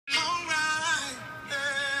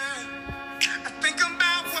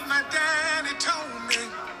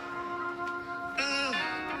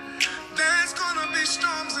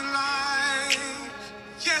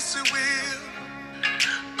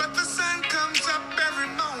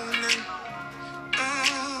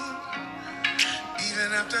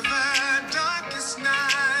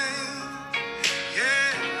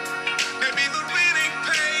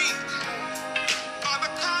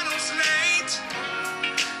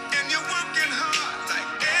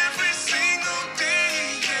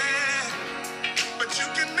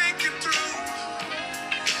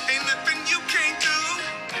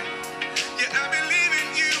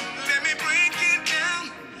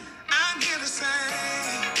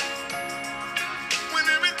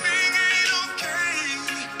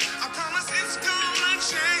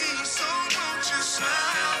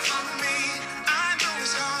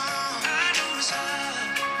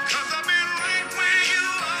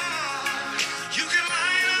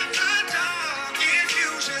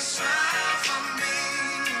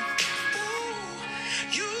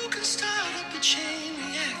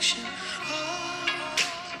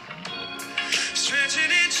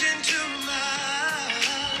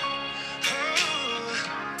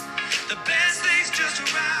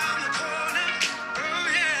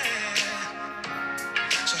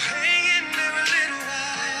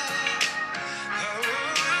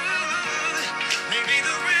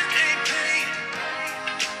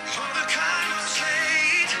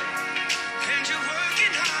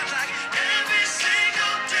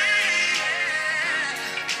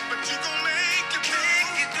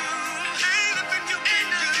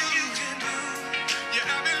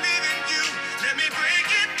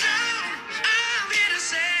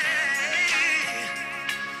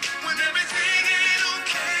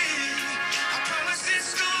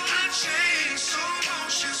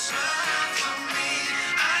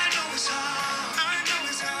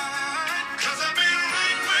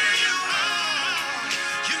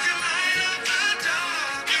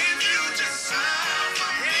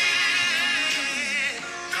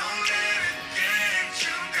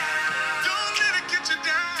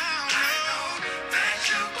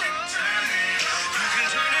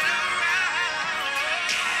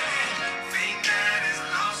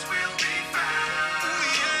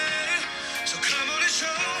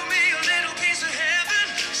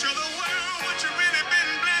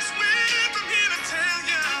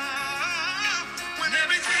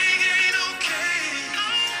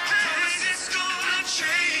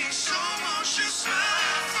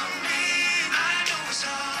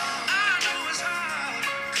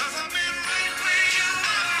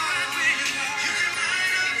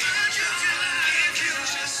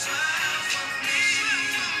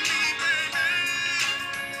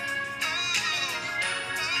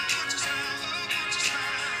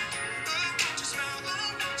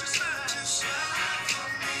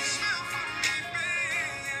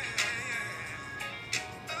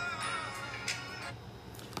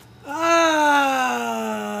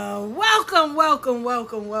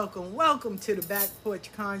Welcome to the Back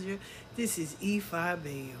Porch Conjure. This is E5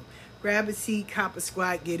 Bayo. Grab a seat, cop a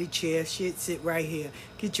squat, get a chair. Shit, sit right here.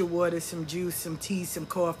 Get your water, some juice, some tea, some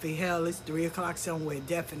coffee. Hell, it's 3 o'clock somewhere,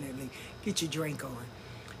 definitely. Get your drink on.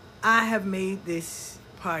 I have made this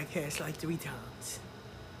podcast like 3 times.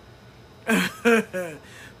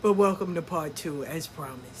 But welcome to part 2, as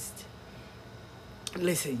promised.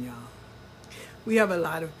 Listen, y'all. We have a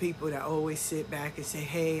lot of people that always sit back and say,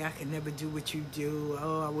 hey, I can never do what you do.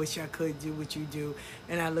 Oh, I wish I could do what you do.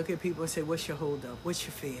 And I look at people and say, what's your holdup? What's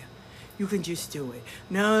your fear? You can just do it.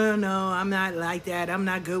 No, I'm not like that. I'm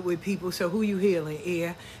not good with people. So who you healing,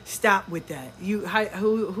 ear? Stop with that.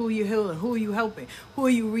 Who you healing? Who are you helping? Who are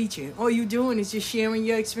you reaching? All you doing is just sharing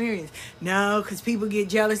your experience. No, because people get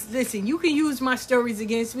jealous. Listen, you can use my stories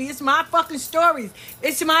against me. It's my fucking stories.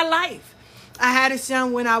 It's my life. I had a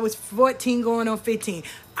son when I was 14 going on 15.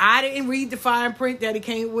 I didn't read the fine print that it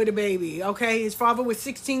came with a baby, okay? His father was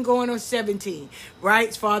 16 going on 17, right?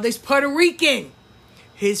 His father's Puerto Rican.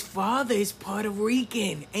 Ain't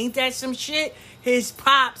that some shit? His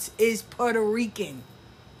pops is Puerto Rican,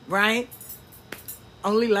 right?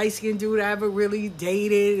 Only light-skinned dude I ever really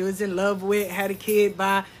dated, was in love with, had a kid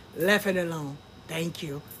by, left it alone. Thank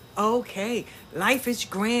you. Okay, life is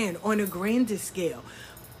grand on a grander scale.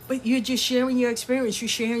 But you're just sharing your experience. You're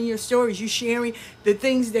sharing your stories. You're sharing the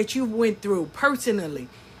things that you went through personally.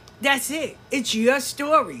 That's it. It's your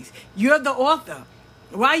stories. You're the author.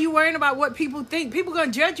 Why are you worrying about what people think? People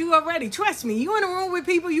going to judge you already. Trust me. You in a room with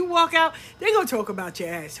people, you walk out, they're going to talk about your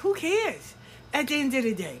ass. Who cares? At the end of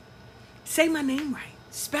the day, say my name right.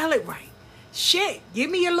 Spell it right. Shit.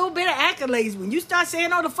 Give me a little bit of accolades. When you start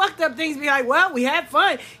saying all the fucked up things, be like, well, we had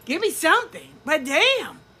fun. Give me something. But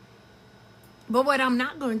damn. But what I'm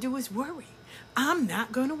not going to do is worry. I'm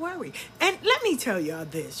not going to worry. And let me tell y'all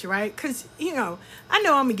this, right? Because, I know I'm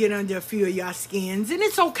going to get under a few of y'all skins. And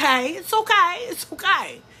it's okay.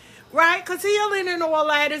 Right? Because healing and all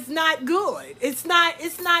that is not good. It's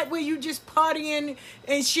not where you just partying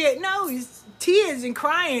and shit. No, it's tears and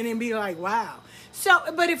crying and be like, wow. So,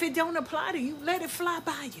 but if it don't apply to you, let it fly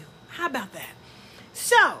by you. How about that?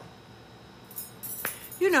 So,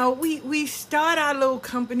 we start our little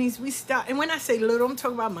companies. And when I say little, I'm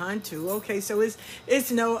talking about mine too. Okay, so it's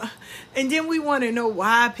no, and then we want to know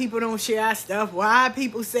why people don't share our stuff, why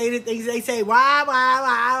people say the things they say,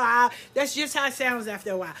 why. That's just how it sounds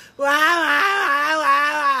after a while.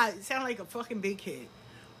 Why. It sounds like a fucking big kid.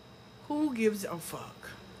 Who gives a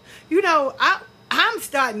fuck? I'm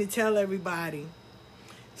starting to tell everybody,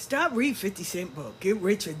 stop reading 50 Cent book. Get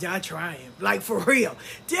Rich or Die Trying. Like, for real.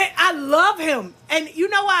 I love him. And you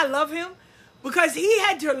know why I love him? Because he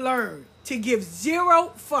had to learn to give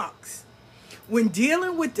 0 fucks when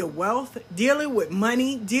dealing with the wealth, dealing with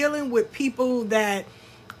money, dealing with people that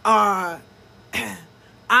are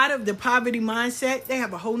out of the poverty mindset. They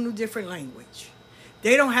have a whole new different language.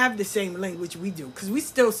 They don't have the same language we do because we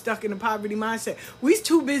still stuck in the poverty mindset. We's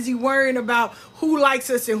too busy worrying about who likes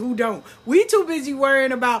us and who don't. We too busy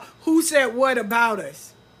worrying about who said what about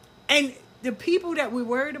us. And the people that we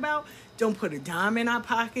worried about don't put a dime in our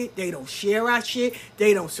pocket. They don't share our shit.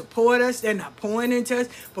 They don't support us. They're not pouring into us.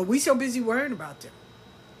 But we so busy worrying about them.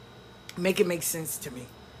 Make it make sense to me.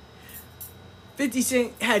 50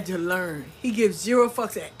 Cent had to learn. He gives 0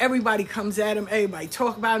 fucks. Everybody comes at him. Everybody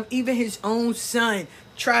talk about him. Even his own son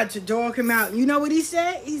tried to dog him out. You know what he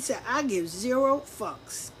said? He said, I give 0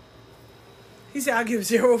 fucks. He said, I give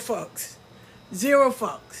 0 fucks. 0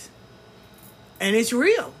 fucks. And it's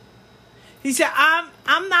real. He said,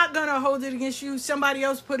 I'm not going to hold it against you. Somebody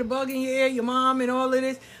else put a bug in your ear, your mom and all of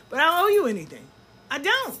this. But I don't owe you anything. I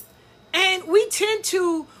don't. And we tend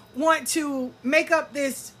to want to make up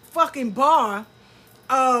this fucking bar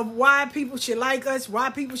of why people should like us, why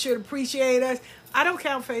people should appreciate us. I don't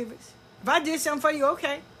count favors. If I did something for you,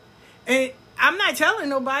 okay. And I'm not telling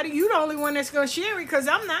nobody. You the only one that's going to share it because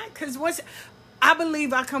I'm not. Because I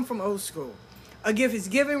believe I come from old school. A gift is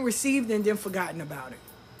given, received, and then forgotten about it.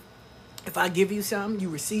 If I give you something, you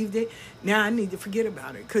received it, now I need to forget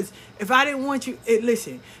about it. Because if I didn't want you,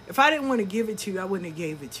 if I didn't want to give it to you, I wouldn't have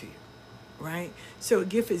gave it to you. Right? So a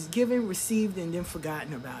gift is given, received, and then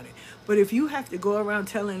forgotten about it. But if you have to go around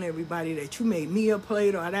telling everybody that you made me a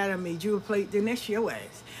plate or that I made you a plate, then that's your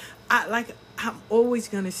ass. I'm always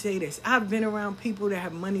going to say this. I've been around people that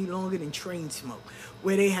have money longer than train smoke,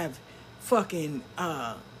 where they have fucking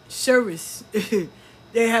service.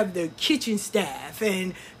 They have the kitchen staff.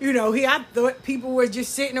 And, I thought people were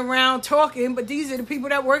just sitting around talking, but these are the people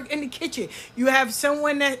that work in the kitchen. You have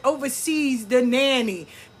someone that oversees the nanny,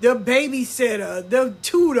 the babysitter, the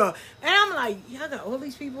tutor. And I'm like, y'all got all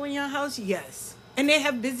these people in your house? Yes. And they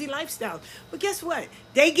have busy lifestyles. But guess what?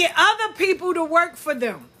 They get other people to work for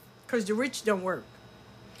them. Because the rich don't work.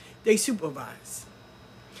 They supervise.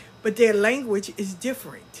 But their language is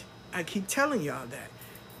different. I keep telling y'all that.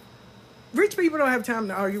 Rich people don't have time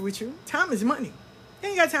to argue with you. Time is money. They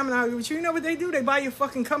ain't got time to argue with you. You know what they do? They buy your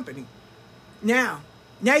fucking company. Now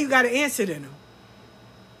you got to answer to them.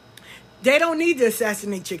 They don't need to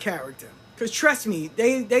assassinate your character. Because trust me,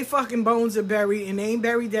 they fucking bones are buried and they ain't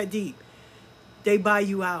buried that deep. They buy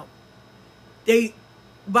you out. They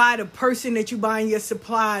buy the person that you buying your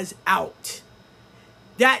supplies out.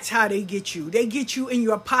 That's how they get you. They get you in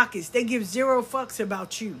your pockets. They give zero fucks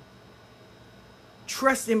about you.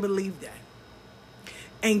 Trust and believe that.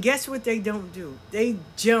 And guess what they don't do? They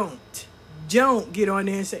don't get on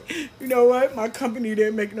there and say, you know what? My company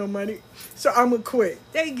didn't make no money, so I'm going to quit.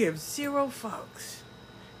 They give zero fucks.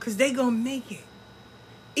 Because they going to make it.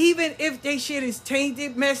 Even if they shit is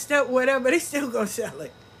tainted, messed up, whatever, they still going to sell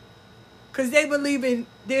it. Because they believe in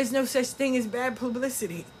there's no such thing as bad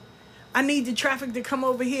publicity. I need the traffic to come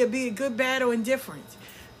over here, be it good, bad, or indifferent.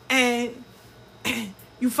 And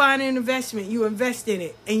you find an investment, you invest in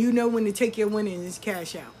it, and you know when to take your winnings,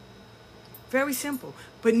 cash out. Very simple.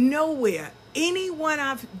 But nowhere, anyone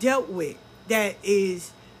I've dealt with that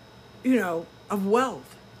is, of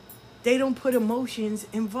wealth, they don't put emotions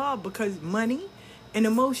involved because money and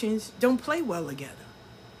emotions don't play well together.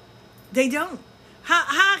 They don't.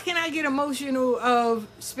 How can I get emotional of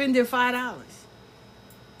spending $5?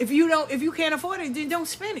 If you can't afford it, then don't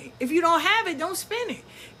spend it. If you don't have it, don't spend it.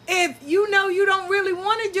 If you know you don't really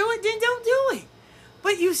want to do it, then don't do it.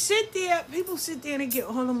 But you sit there, people sit there and they get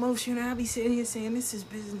all emotional. I'll be sitting here saying, this is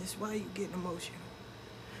business. Why are you getting emotional?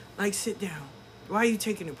 Like, sit down. Why are you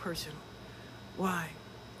taking it personal? Why?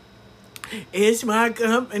 It's my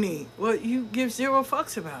company. Well, you give zero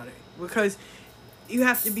fucks about it because you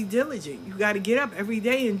have to be diligent. You got to get up every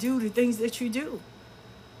day and do the things that you do.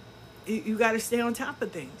 You got to stay on top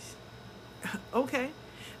of things. Okay.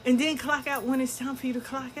 And then clock out when it's time for you to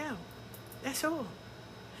clock out. That's all.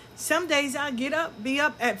 Some days I get up, be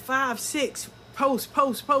up at 5, 6, post,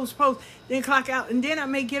 then clock out. And then I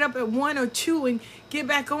may get up at 1 or 2 and get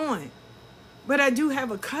back on. But I do have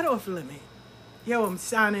a cutoff limit. Yo, I'm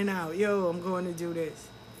signing out. Yo, I'm going to do this.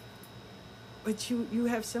 But you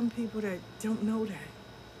have some people that don't know that.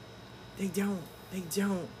 They don't.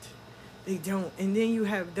 And then you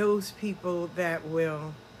have those people that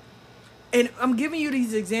will. And I'm giving you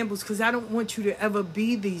these examples because I don't want you to ever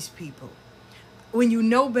be these people. When you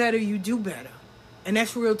know better, you do better. And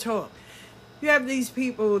that's real talk. You have these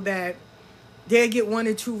people that they'll get 1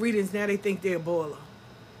 or 2 readings. Now they think they're a baller.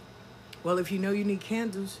 Well, if you know you need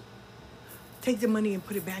candles, take the money and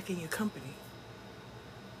put it back in your company.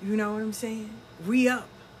 You know what I'm saying? Re-up.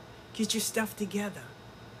 Get your stuff together.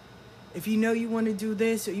 If you know you want to do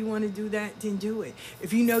this or you want to do that, then do it.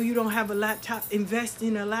 If you know you don't have a laptop, invest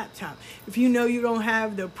in a laptop. If you know you don't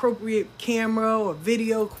have the appropriate camera or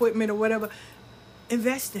video equipment or whatever,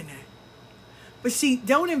 invest in that. But see,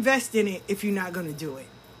 don't invest in it if you're not going to do it.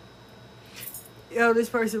 This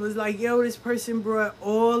person was like, this person brought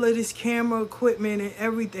all of this camera equipment and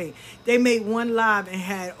everything. They made one live and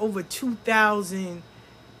had over 2,000,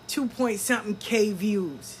 2-point-something K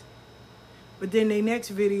views. But then their next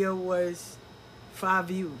video was 5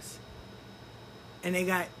 views. And they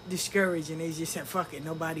got discouraged and they just said, fuck it,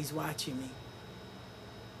 nobody's watching me.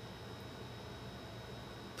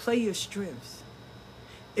 Play your strengths.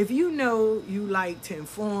 If you know you like to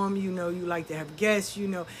inform, you know you like to have guests,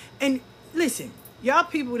 and listen, y'all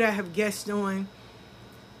people that have guests on,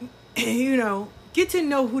 get to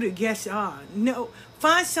know who the guests are.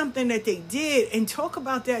 Find something that they did and talk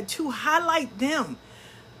about that too. Highlight them.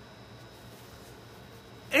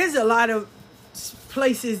 There's a lot of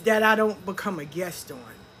places that I don't become a guest on.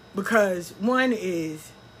 Because one is,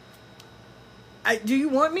 do you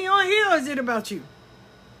want me on here or is it about you?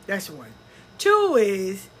 That's one. 2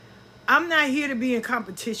 is, I'm not here to be in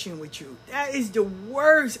competition with you. That is the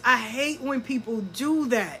worst. I hate when people do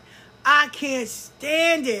that. I can't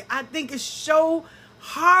stand it. I think it's so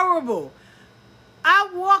horrible.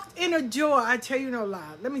 I walked in a door. I tell you no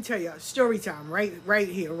lie. Let me tell you, story time right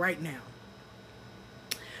here, right now.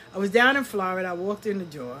 I was down in Florida. I walked in the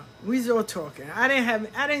door. We was all talking. I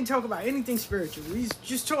didn't talk about anything spiritual. We was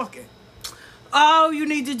just talking. Oh, you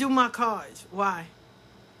need to do my cards. Why?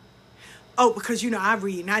 Oh, because I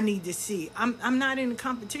read and I need to see. I'm not in a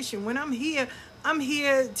competition. When I'm here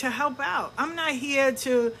to help out. I'm not here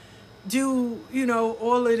to do,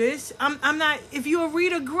 all of this. I'm not. If you're a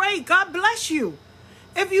reader, great. God bless you.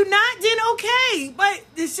 If you're not, then okay. But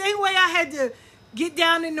the same way I had to get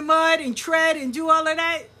down in the mud and tread and do all of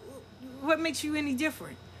that, What makes you any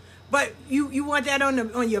different? But you want that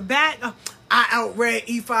on your back? I outread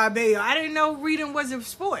E5 Bayo. I didn't know reading was a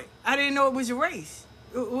sport. I didn't know it was a race.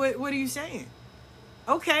 What are you saying?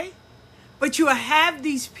 Okay. But you have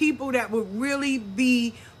these people that would really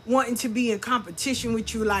be wanting to be in competition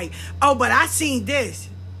with you, like, oh, but I seen this.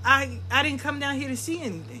 I didn't come down here to see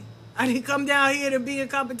anything. I didn't come down here to be in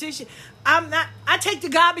competition. I take the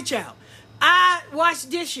garbage out. I wash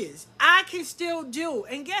dishes. I can still do.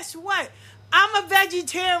 And guess what? I'm a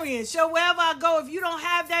vegetarian. So wherever I go, if you don't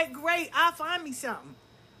have that, great. I'll find me something.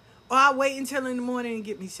 Or I'll wait until in the morning and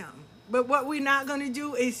get me something. But what we're not going to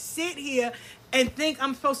do is sit here and think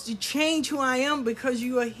I'm supposed to change who I am because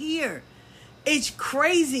you are here. It's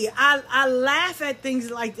crazy. I laugh at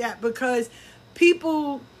things like that because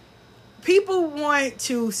people want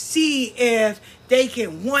to see if they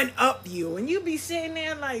can one-up you. And you be sitting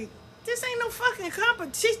there like, this ain't no fucking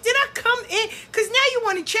competition. Did I come in? Because now you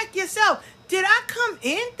want to check yourself. Did I come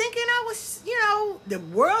in thinking I was, the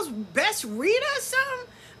world's best reader or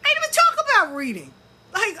something? I ain't even talk about reading.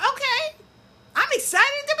 Like, okay, I'm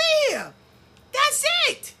excited to be here. That's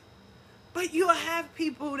it. But you'll have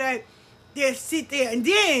people that they'll sit there and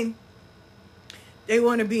then they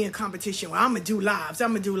want to be in competition. Well, I'm going to do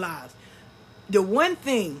lives. The one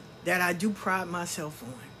thing that I do pride myself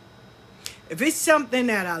on, if it's something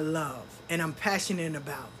that I love and I'm passionate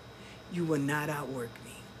about, you will not outwork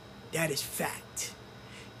me. That is fact.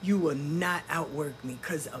 You will not outwork me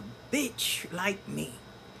because a bitch like me,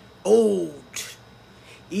 old,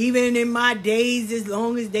 even in my days, as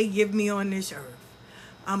long as they give me on this earth,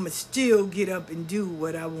 I'ma still get up and do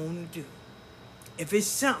what I want to do. If it's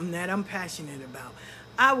something that I'm passionate about,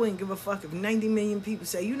 I wouldn't give a fuck if 90 million people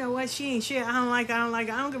say, you know what, she ain't shit, I don't like her, I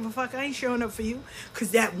don't give a fuck, I ain't showing up for you.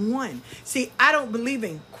 Because that one, see, I don't believe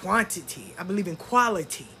in quantity, I believe in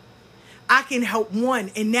quality. I can help one,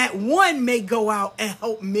 and that one may go out and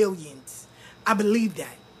help millions. I believe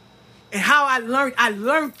that. And how I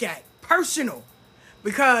learned that personal.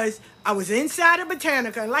 Because I was inside of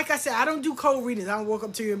Botanica, and like I said, I don't do cold readings. I don't walk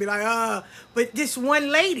up to you and be like, But this one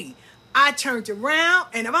lady, I turned around,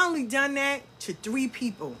 and I've only done that to 3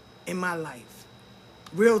 people in my life.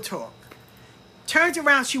 Real talk. Turned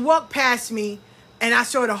around, she walked past me, and I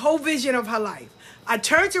saw the whole vision of her life. I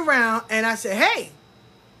turned around, and I said, hey,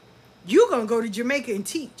 you gonna go to Jamaica and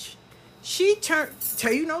teach. She turned,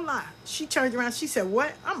 tell you no lie, she turned around, she said,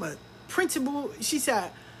 what? I'm a principal. She said,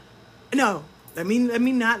 no, let me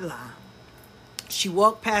not lie. She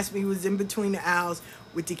walked past me, was in between the aisles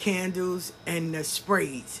with the candles and the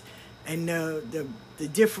sprays and the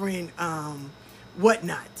different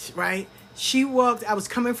whatnots, right? She walked, I was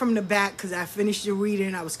coming from the back because I finished the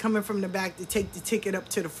reading. I was coming from the back to take the ticket up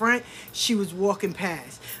to the front. She was walking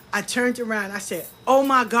past. I turned around. I said, oh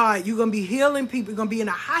my God, you're going to be healing people. You're going to be in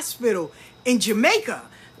a hospital in Jamaica.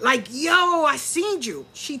 Like, yo, I seen you.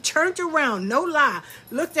 She turned around, no lie,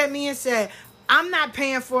 looked at me and said, I'm not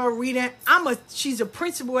paying for a reading. She's a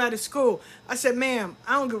principal at a school. I said, ma'am,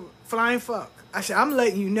 I don't give a flying fuck. I said, I'm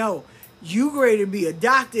letting you know, you ready to be a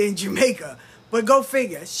doctor in Jamaica. But go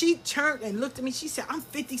figure. She turned and looked at me. She said, I'm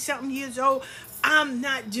 50-something years old. I'm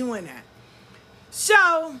not doing that. So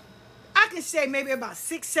I can say maybe about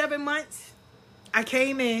 6-7 months, I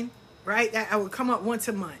came in, right? I would come up once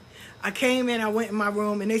a month. I came in, I went in my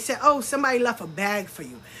room, and they said, oh, somebody left a bag for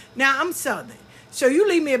you. Now, I'm Southern. So you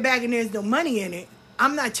leave me a bag and there's no money in it,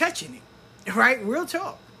 I'm not touching it, right? Real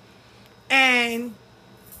talk. And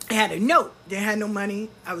I had a note. They had no money.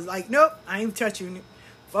 I was like, nope, I ain't touching it.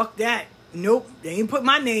 Fuck that. Nope, they ain't put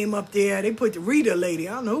my name up there. They put the reader lady.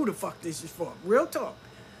 I don't know who the fuck this is for. Real talk.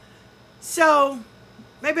 So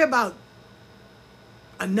maybe about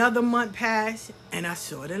another month passed, and I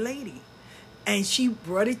saw the lady. And she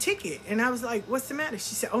brought a ticket. And I was like, what's the matter?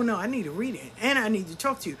 She said, oh, no, I need to read it. And I need to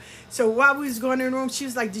talk to you. So while we was going in the room, she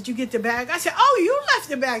was like, did you get the bag? I said, oh, you left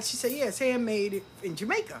the bag. She said, yes, handmade in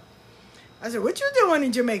Jamaica. I said, what you doing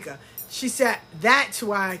in Jamaica? She said, that's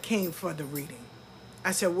why I came for the reading.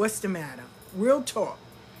 I said, what's the matter? Real talk.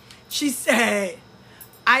 She said,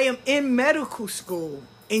 I am in medical school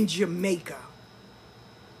in Jamaica.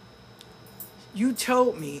 You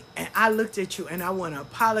told me, and I looked at you, and I want to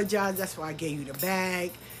apologize. That's why I gave you the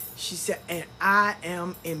bag. She said, and I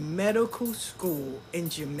am in medical school in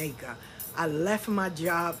Jamaica. I left my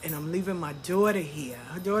job, and I'm leaving my daughter here.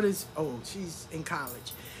 Her daughter's old. She's in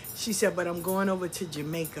college. She said, but I'm going over to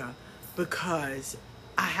Jamaica because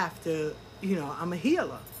I have to, I'm a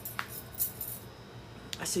healer.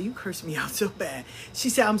 I said, you cursed me out so bad. She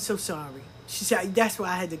said, I'm so sorry. She said, that's why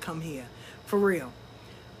I had to come here. For real.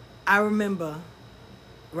 I remember,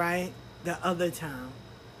 right, the other time,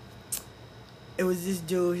 It was this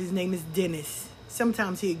dude. His name is Dennis.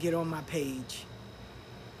 Sometimes he'd get on my page.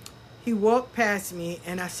 He walked past me,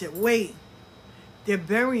 and I said, wait, they're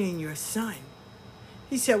burying your son.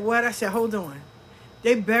 He said, what? I said, hold on.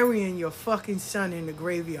 They're burying your fucking son in the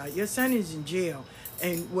graveyard. Your son is in jail.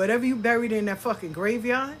 And whatever you buried in that fucking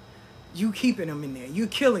graveyard, you keeping him in there. You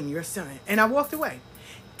killing your son. And I walked away.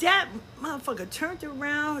 That motherfucker turned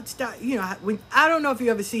around. I don't know if you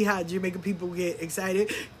ever see how Jamaican people get excited.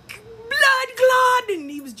 Blood clot. And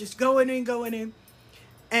he was just going in.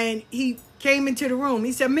 And he came into the room.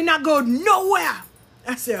 He said, me not go nowhere.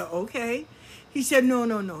 I said, okay. He said,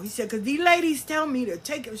 no. He said, because these ladies tell me to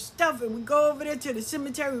take your stuff and we go over there to the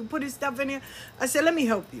cemetery, we put his stuff in there. I said, let me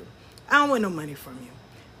help you. I don't want no money from you.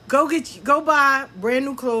 Go buy brand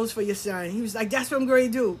new clothes for your son. He was like, that's what I'm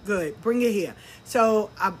going to do. Good. Bring it here. So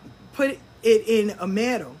I put it in a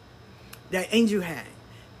metal that Angel had.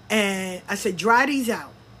 And I said, dry these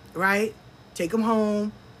out, right? Take them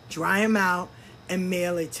home, dry them out, and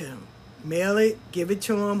mail it to him. Mail it, give it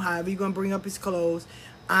to him, however you're going to bring up his clothes.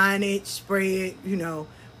 Iron it, spray it,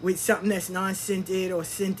 with something that's non-scented or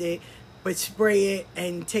scented, but spray it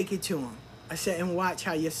and take it to him. I said, and watch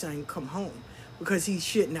how your son come home, because he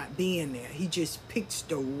should not be in there. He just picked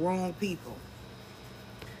the wrong people.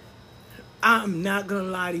 I'm not going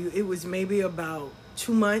to lie to you. It was maybe about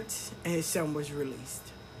 2 months and his son was released.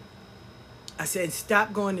 I said,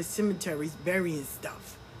 stop going to cemeteries burying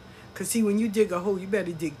stuff. Because see, when you dig a hole, you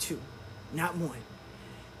better dig 2, not 1.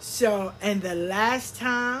 So, and the last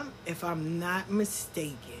time, if I'm not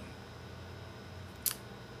mistaken,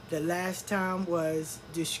 the last time was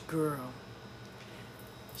this girl.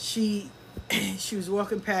 She was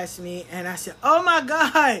walking past me, and I said, oh my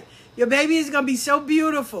God, your baby is going to be so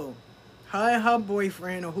beautiful. Her and her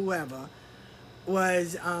boyfriend or whoever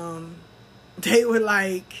was, they were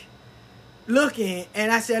like looking,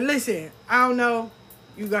 and I said, listen, I don't know,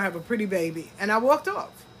 you're going to have a pretty baby. And I walked off.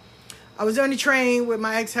 I was on the train with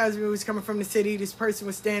my ex-husband who was coming from the city. This person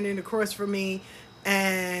was standing across from me,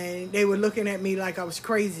 and they were looking at me like I was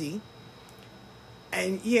crazy.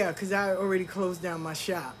 And yeah, because I already closed down my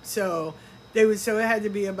shop. So it had to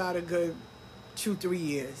be about a good 2-3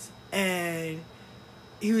 years. And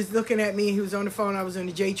he was looking at me. He was on the phone. I was on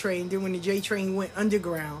the J train. Then when the J train went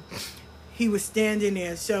underground, he was standing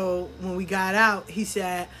there. So when we got out, he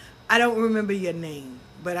said, I don't remember your name,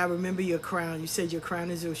 but I remember your crown. You said your crown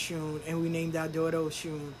is Oshun, and we named our daughter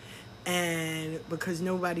Oshun. And because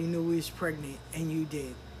nobody knew we was pregnant, and you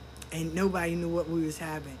did. And nobody knew what we was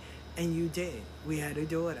having, and you did. We had a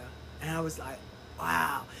daughter. And I was like,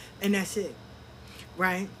 wow. And that's it,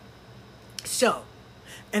 right? So,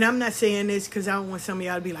 and I'm not saying this because I don't want some of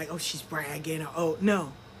y'all to be like, oh, she's bragging. Or, oh,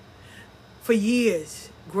 no. For years,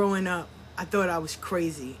 growing up, I thought I was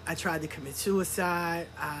crazy. I tried to commit suicide.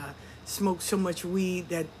 I smoked so much weed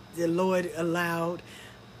that the Lord allowed.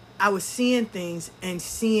 I was seeing things and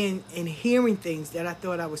seeing and hearing things that I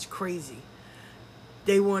thought I was crazy.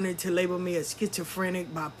 They wanted to label me as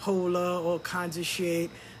schizophrenic, bipolar, all kinds of shit.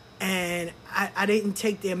 And I didn't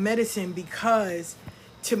take their medicine because,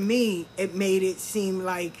 to me, it made it seem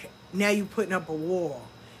like now you're putting up a wall.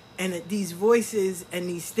 And that these voices and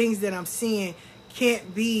these things that I'm seeing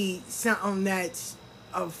can't be something that's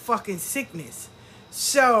a fucking sickness.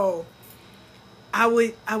 So I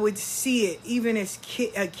would see it even as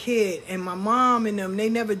a kid, and my mom and them, they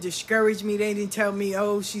never discouraged me. They didn't tell me,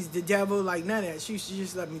 oh, she's the devil, like none of that. She used to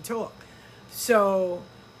just let me talk. So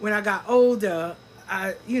when I got older,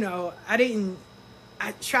 I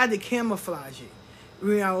tried to camouflage it,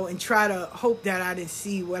 and try to hope that I didn't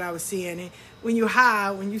see what I was seeing. And when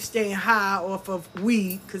you staying high off of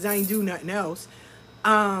weed, because I ain't do nothing else,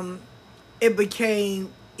 it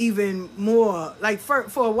became even more, like for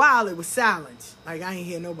a while it was silence. Like I ain't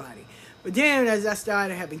hear nobody. But then as I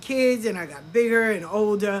started having kids and I got bigger and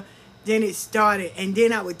older, then it started. And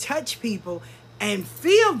then I would touch people and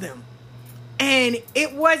feel them. And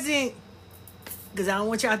it wasn't, because I don't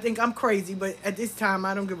want y'all to think I'm crazy, but at this time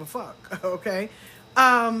I don't give a fuck, okay?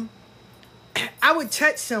 I would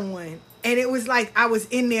touch someone and it was like I was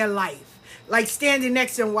in their life. Like standing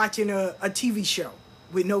next to them watching a TV show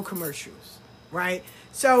with no commercials, right?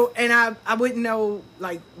 So, and I wouldn't know,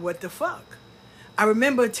 like, what the fuck. I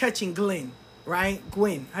remember touching Gwen, right?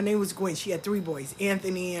 Gwen. Her name was Gwen. She had 3 boys,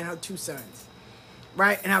 Anthony and her 2 sons,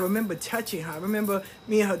 right? And I remember touching her. I remember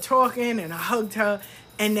me and her talking, and I hugged her.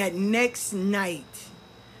 And that next night,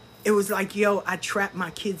 it was like, yo, I trapped my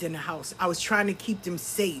kids in the house. I was trying to keep them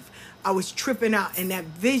safe. I was tripping out, and that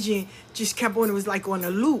vision just kept on. It was like on a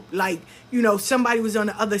loop. Like, somebody was on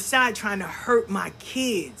the other side trying to hurt my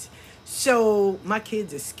kids. So my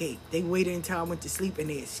kids escaped. They waited until I went to sleep and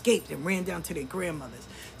they escaped and ran down to their grandmother's.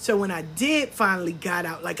 So when I did finally got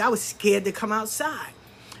out, like I was scared to come outside.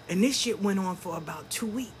 And this shit went on for about 2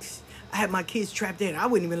 weeks. I had my kids trapped in. I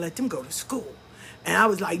wouldn't even let them go to school. And I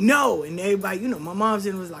was like, no. And everybody, my mom's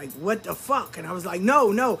in was like, what the fuck? And I was like,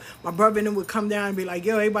 no. My brother and them would come down and be like,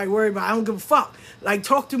 yo, everybody worried about it. I don't give a fuck. Like,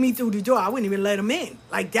 talk to me through the door. I wouldn't even let them in.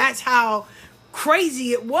 Like, that's how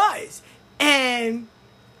crazy it was. And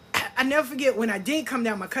I never forget when I did come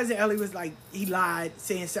down, my cousin Ellie was like, he lied,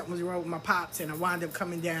 saying something was wrong with my pops. And I wound up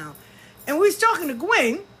coming down. And we was talking to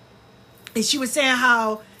Gwen. And she was saying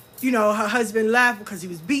how, her husband left because he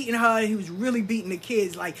was beating her and he was really beating the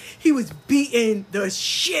kids. Like, he was beating the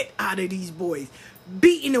shit out of these boys.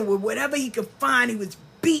 Beating them with whatever he could find. He was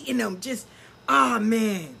beating them. Just, oh,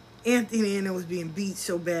 man. Anthony Anna was being beat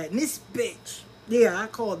so bad. And this bitch, yeah, I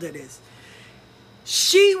called her this.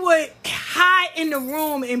 She would hide in the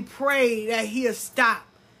room and pray that he'll stop.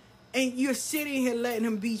 And you're sitting here letting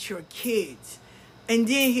him beat your kids. And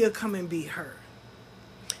then he'll come and beat her.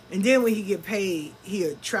 And then when he get paid,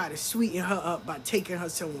 he'll try to sweeten her up by taking her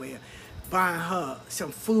somewhere, buying her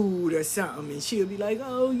some food or something. And she'll be like,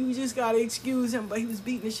 oh, you just got to excuse him. But he was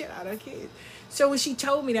beating the shit out of her kids. So when she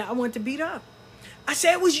told me that, I wanted to beat her. I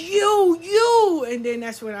said, it was you. And then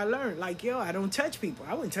that's when I learned, like, yo, I don't touch people.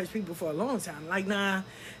 I wouldn't touch people for a long time. Like, nah.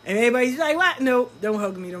 And everybody's like, what? No, don't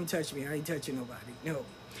hug me. Don't touch me. I ain't touching nobody. No.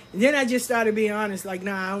 And then I just started being honest, like,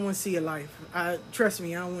 nah, I don't want to see your life. Trust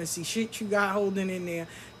me, I don't want to see shit you got holding in there.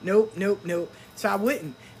 Nope. So I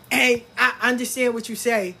wouldn't. And I understand what you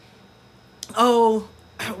say. Oh,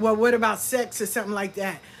 well, what about sex or something like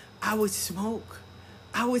that? I would smoke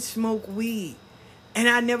weed. And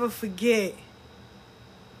I never forget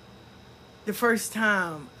the first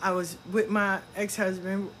time I was with my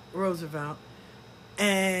ex-husband, Roosevelt.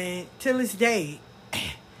 And till this day,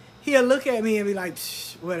 he'll look at me and be like,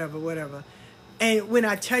 whatever. And when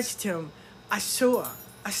I touched him, I said,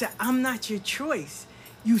 I'm not your choice.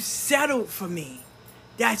 You settled for me.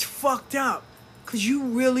 That's fucked up. Because you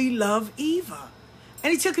really love Eva.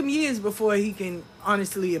 And it took him years before he can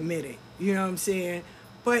honestly admit it. You know what I'm saying?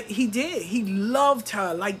 But he did. He loved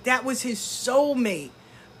her. Like, that was his soulmate.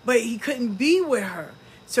 But he couldn't be with her.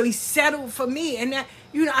 So he settled for me. And that,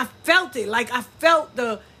 I felt it. Like, I felt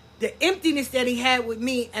the emptiness that he had with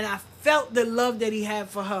me, and I felt the love that he had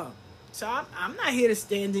for her. So I'm not here to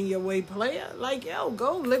stand in your way, player. Like, yo,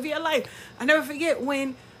 go live your life. I never forget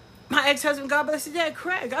when my ex-husband, God bless his dad,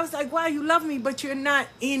 Craig, I was like, wow, you love me, but you're not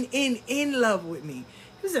in love with me.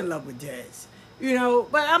 He was in love with Dez,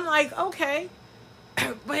 but I'm like, okay.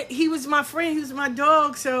 But he was my friend, he was my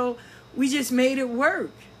dog, so we just made it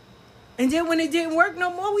work. And then when it didn't work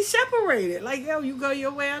no more, we separated. Like, yo, you go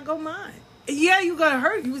your way, I go mine. Yeah, you gonna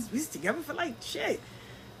hurt. We was together for like shit.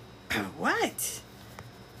 What?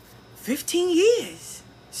 15 years.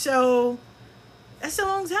 So that's a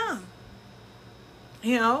long time.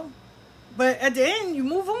 But at the end you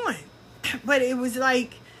move on. But it was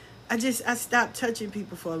like I stopped touching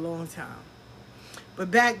people for a long time. But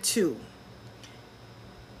back to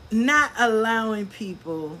not allowing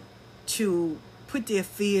people to put their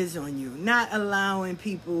fears on you, not allowing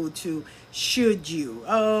people to should you.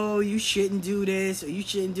 Oh, you shouldn't do this or you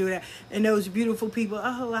shouldn't do that. And those beautiful people,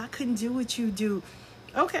 oh, I couldn't do what you do.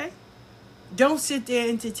 Okay. Don't sit there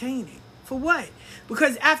entertaining. For what?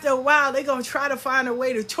 Because after a while, they're going to try to find a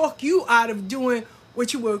way to talk you out of doing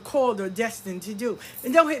what you were called or destined to do.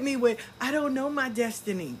 And don't hit me with, I don't know my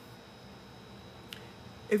destiny.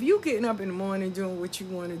 If you're getting up in the morning doing what you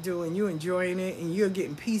want to do and you're enjoying it and you're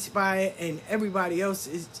getting peace by it and everybody else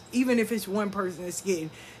is, even if it's one person that's getting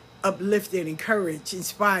uplifted, encouraged,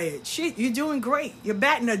 inspired, shit, you're doing great. You're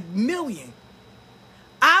batting 1,000,000.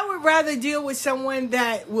 I would rather deal with someone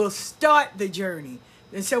that will start the journey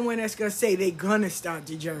than someone that's going to say they're going to start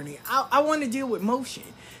the journey. I want to deal with motion.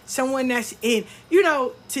 Someone that's in,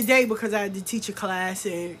 today because I had to teach a class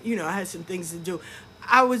and, I had some things to do.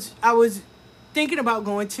 I was thinking about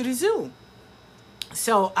going to the zoo.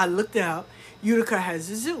 So I looked out, Utica has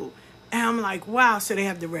a zoo. And I'm like, wow, so they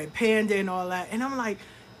have the red panda and all that. And I'm like,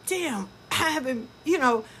 damn, I haven't,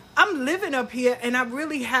 I'm living up here and I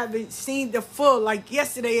really haven't seen the full, like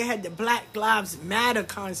yesterday I had the Black Lives Matter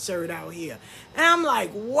concert out here. And I'm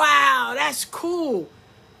like, wow, that's cool.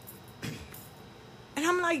 And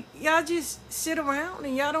I'm like, y'all just sit around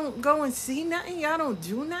and y'all don't go and see nothing? Y'all don't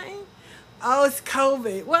do nothing? Oh, it's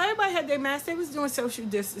COVID. Well, everybody had their masks. They was doing social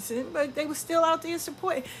distancing, but they were still out there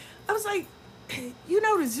supporting. I was like,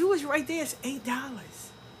 the zoo is right there. It's $8.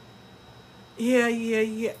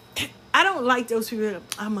 Yeah. I don't like those people.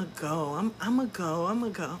 I'm going to go.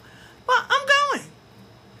 Well, I'm going.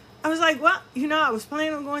 I was like, well, I was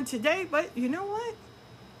planning on going today, but you know what?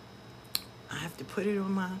 I have to put it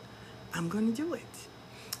on I'm going to do it.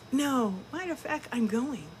 No, matter of fact, I'm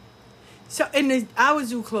going. So, and our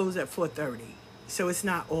zoo closed at 4:30. So it's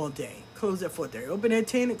not all day. Closed at 4:30. Open at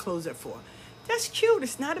 10 and close at 4. That's cute.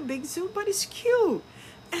 It's not a big zoo, but it's cute.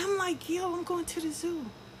 And I'm like, yo, I'm going to the zoo.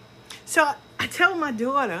 So I tell my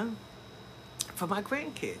daughter, for my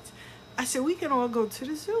grandkids, I said, we can all go to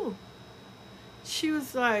the zoo. She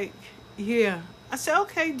was like, yeah. I said,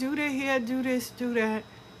 okay, do that here, do this, do that.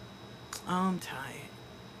 I'm tired.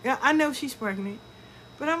 Yeah, I know she's pregnant.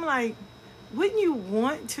 But I'm like, wouldn't you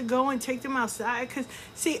want to go and take them outside? Because,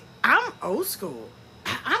 see, I'm old school.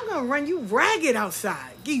 I'm going to run you ragged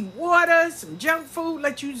outside. Give you water, some junk food,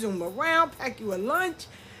 let you zoom around, pack you a lunch.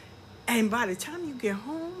 And by the time you get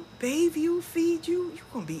home, bathe you, feed you, you're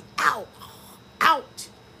going to be out.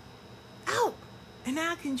 And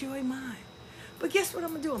now I can enjoy mine. But guess what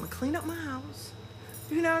I'm going to do? I'm going to clean up my house.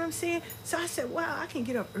 You know what I'm saying? So I said, wow, I can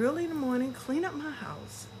get up early in the morning, clean up my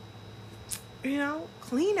house.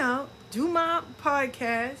 Clean up, do my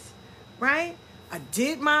podcast, right? I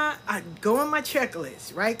go on my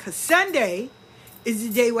checklist, right? Because Sunday is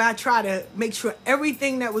the day where I try to make sure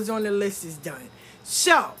everything that was on the list is done.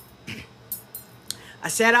 So, I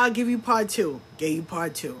said I'll give you part 2. Gave you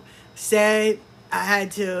part 2. Said I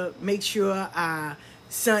had to make sure I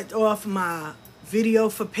sent off my video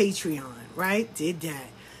for Patreon, right? Did that.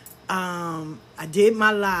 I did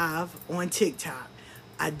my live on TikTok.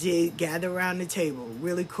 I did Gather Around the Table.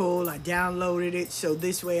 Really cool. I downloaded it so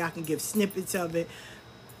this way I can give snippets of it.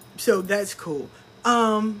 So that's cool.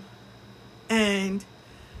 And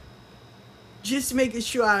just making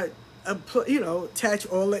sure I attach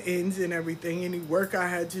all the ends and everything. Any work I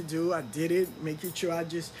had to do, I did it. Making sure I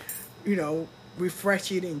just,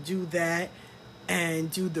 refresh it and do that.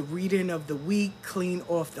 And do the reading of the week, clean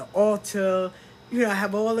off the altar. I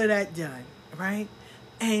have all of that done, right?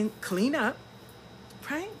 And clean up.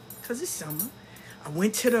 Right? Because it's summer. I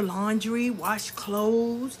went to the laundry, washed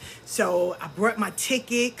clothes. So I brought my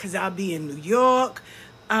ticket because I'll be in New York,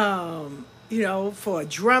 for a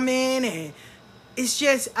drumming. And it's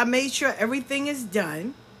just, I made sure everything is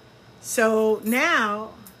done. So now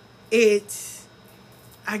I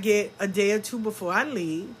get a day or two before I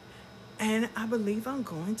leave. And I believe I'm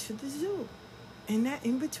going to the zoo in that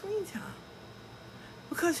in-between time.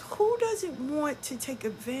 Because who doesn't want to take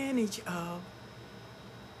advantage of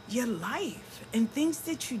your life and things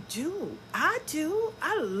that you do? I do.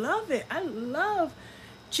 I love it. I love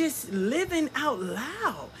just living out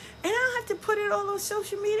loud. And I don't have to put it all on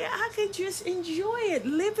social media. I can just enjoy it.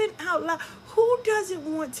 Living out loud. Who doesn't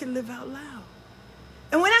want to live out loud?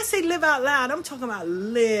 And when I say live out loud, I'm talking about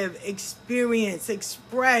live, experience,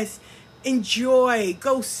 express, enjoy,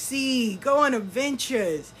 go see, go on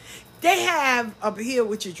adventures. They have up here,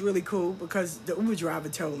 which is really cool because the Uber driver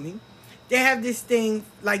told me, they have this thing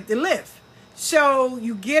like the lift. So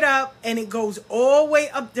you get up and it goes all the way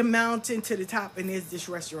up the mountain to the top and there's this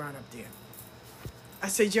restaurant up there. I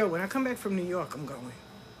said, Joe, when I come back from New York, I'm going.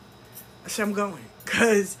 I said, I'm going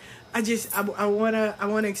because I want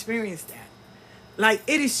to experience that. Like,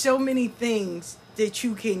 it is so many things that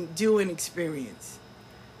you can do and experience.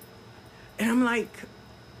 And I'm like,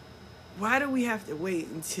 why do we have to wait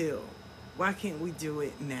until? Why can't we do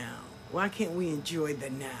it now? Why can't we enjoy the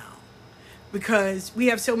now? Because we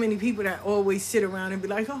have so many people that always sit around and be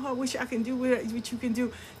like, oh, I wish I can do what you can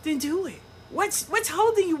do. Then do it. What's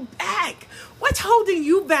holding you back? What's holding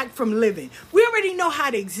you back from living? We already know how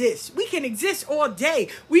to exist. We can exist all day.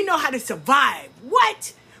 We know how to survive.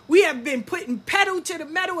 What? We have been putting pedal to the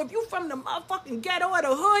metal. If you from the motherfucking ghetto or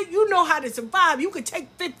the hood, you know how to survive. You could take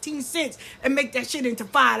 15 cents and make that shit into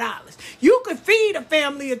 $5. You could feed a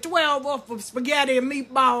family of 12 off of spaghetti and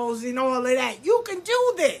meatballs and all of that. You can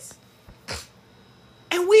do this.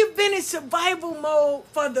 And we've been in survival mode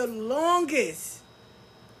for the longest.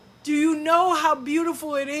 Do you know how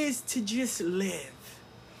beautiful it is to just live?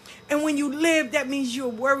 And when you live, that means you're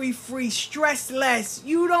worry-free, stress-less.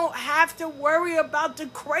 You don't have to worry about the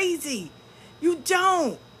crazy. You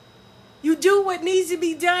don't. You do what needs to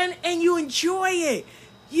be done and you enjoy it.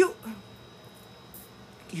 You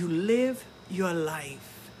live your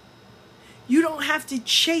life. You don't have to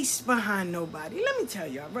chase behind nobody. Let me tell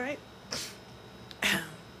y'all, right?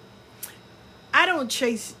 I don't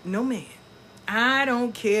chase no man. I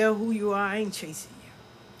don't care who you are. I ain't chasing you.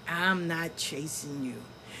 I'm not chasing you.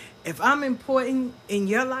 If I'm important in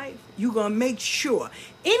your life, you're going to make sure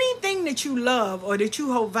anything that you love or that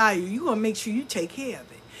you hold value, you're going to make sure you take care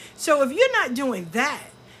of it. So if you're not doing that,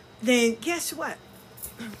 then guess what?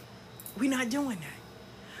 We're not doing that.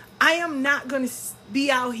 I am not going to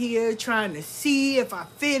be out here trying to see if I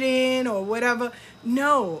fit in or whatever.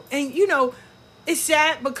 No. And, you know, it's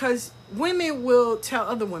sad because women will tell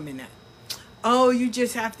other women that. Oh, you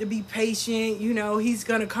just have to be patient. You know, he's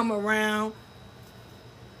going to come around.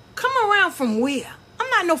 Come around from where? I'm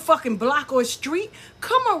not no fucking block or street.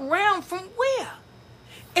 Come around from where?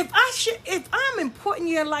 If I'm important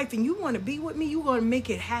in your life and you want to be with me, you're going to make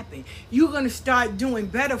it happen. You're going to start doing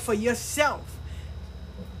better for yourself.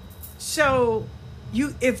 So,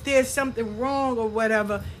 if there's something wrong or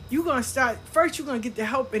whatever, you're going to start, first you're going to get the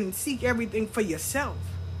help and seek everything for yourself.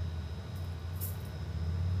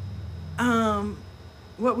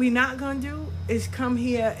 What we're not going to do is come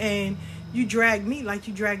here and you drag me like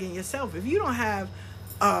you dragging yourself. If you don't have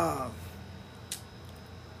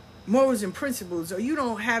morals and principles, or you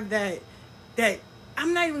don't have that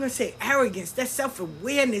I'm not even going to say arrogance, that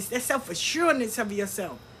self-awareness, that self-assuredness of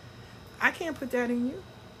yourself, I can't put that in you.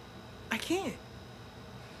 I can't.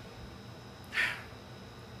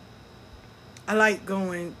 I like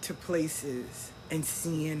going to places and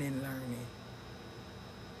seeing and learning.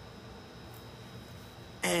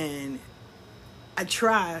 And I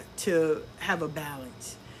try to have a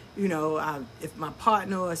balance. You know, if my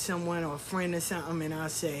partner or someone or a friend or something, and I'll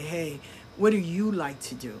say, hey, what do you like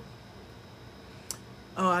to do?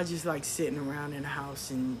 Oh, I just like sitting around in the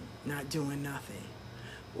house and not doing nothing.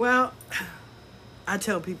 Well, I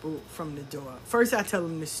tell people from the door. First, I tell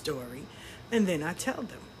them the story, and then I tell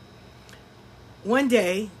them. One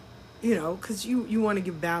day, you know, because you want to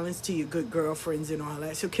give balance to your good girlfriends and all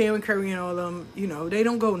that. So Karen Curry and all of them, you know, they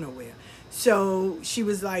don't go nowhere. So she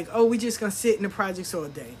was like, oh, we just going to sit in the projects all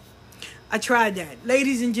day. I tried that.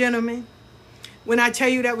 Ladies and gentlemen, when I tell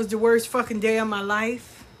you that was the worst fucking day of my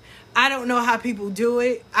life, I don't know how people do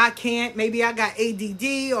it. I can't. Maybe I got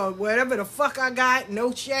ADD or whatever the fuck I got.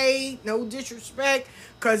 No shade, no disrespect,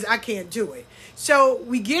 because I can't do it. So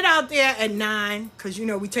we get out there at 9, because, you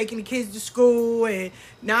know, we taking the kids to school, and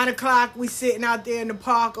 9 o'clock we sitting out there in the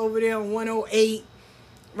park over there on 108,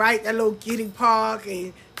 right? That little kiddie park,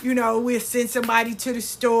 and, you know, we'll send somebody to the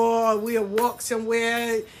store, or we'll walk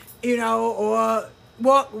somewhere, you know, or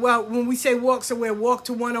walk, well, when we say walk somewhere, walk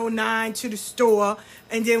to 109 to the store,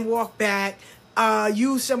 and then walk back.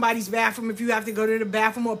 Use somebody's bathroom if you have to go to the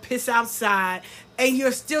bathroom, or piss outside, and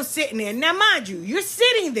you're still sitting there. Now, mind you, you're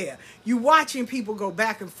sitting there. You're watching people go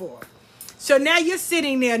back and forth. So now you're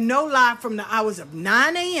sitting there, no lie, from the hours of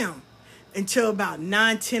 9 a.m. until about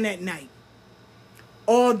 9, 10 at night.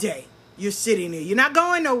 All day, you're sitting there. You're not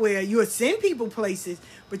going nowhere. You'll send people places,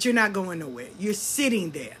 but you're not going nowhere. You're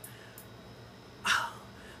sitting there.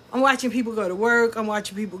 I'm watching people go to work. I'm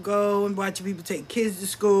watching people go. I'm watching people take kids to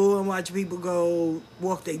school. I'm watching people go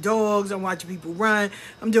walk their dogs. I'm watching people run.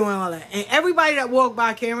 I'm doing all that. And everybody that walked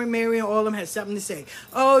by, Karen, Mary, and all of them had something to say.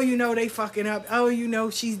 Oh, you know, they fucking up. Oh, you know,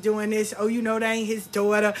 she's doing this. Oh, you know, that ain't his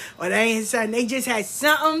daughter, or that ain't his son. They just had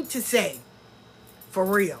something to say. For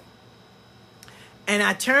real. And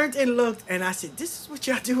I turned and looked, and I said, this is what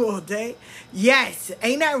y'all do all day? Yes.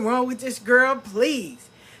 Ain't nothing wrong with this girl, please.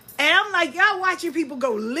 And I'm like, y'all watching people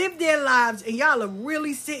go live their lives, and y'all are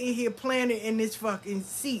really sitting here planted in this fucking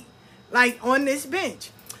seat, like on this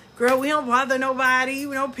bench. Girl, we don't bother nobody.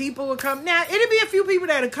 You know, people will come. Now, it'll be a few people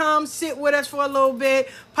that'll come, sit with us for a little bit,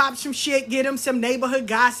 pop some shit, get them some neighborhood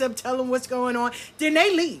gossip, tell them what's going on. Then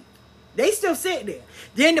they leave. They still sit there.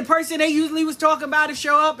 Then the person they usually was talking about will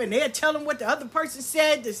show up, and they'll tell them what the other person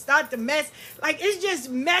said to start the mess. Like, it's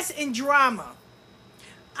just mess and drama.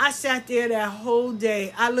 I sat there that whole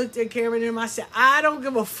day. I looked at Karen and I said, I don't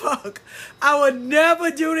give a fuck. I would never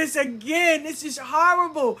do this again. This is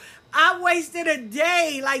horrible. I wasted a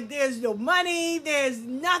day. Like, there's no money. There's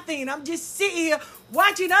nothing. I'm just sitting here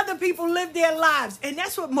watching other people live their lives. And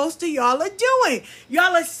that's what most of y'all are doing.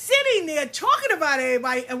 Y'all are sitting there talking about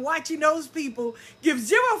everybody and watching those people give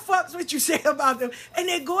zero fucks what you say about them. And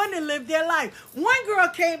they're going to live their life. One girl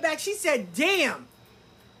came back. She said, damn.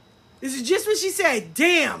 This is just what she said.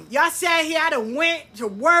 Damn, y'all sat here, I done went to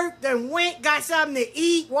work, done went, got something to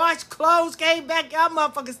eat, washed clothes, came back, y'all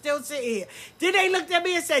motherfuckers still sitting here. Then they looked at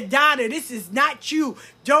me and said, Donna, this is not you.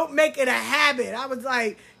 Don't make it a habit. I was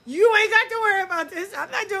like, you ain't got to worry about this. I'm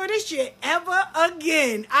not doing this shit ever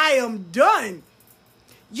again. I am done.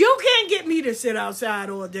 You can't get me to sit outside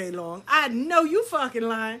all day long. I know you fucking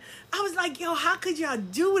lying. I was like, yo, how could y'all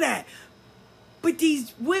do that? But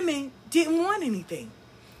these women didn't want anything.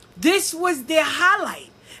 This was their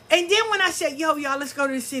highlight. And then when I said, yo, y'all, let's go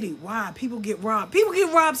to the city. Why? People get robbed. People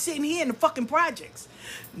get robbed sitting here in the fucking projects.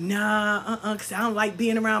 Nah, because I don't like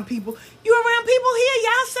being around people. You around people here, you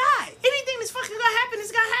outside. Anything that's fucking gonna happen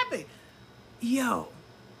is gonna happen. Yo,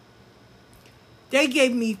 They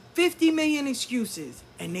gave me 50 million excuses,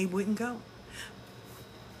 and they wouldn't go.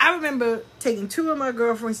 I remember taking 2 of my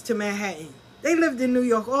girlfriends to Manhattan. They lived in New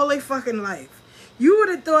York all their fucking life. You would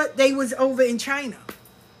have thought they was over in China.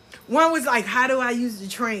 One was like, how do I use the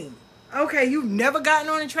train? Okay, you've never gotten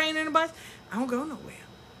on a train and a bus? I don't go nowhere.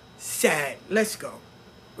 Sad. Let's go.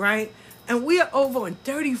 Right? And we are over on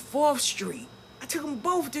 34th Street. I took them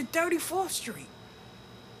both to 34th Street.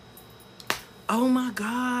 Oh my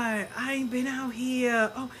God, I ain't been out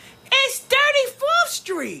here. Oh, it's 34th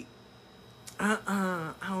Street.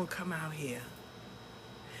 I don't come out here.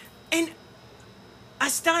 And I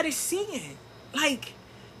started seeing, like,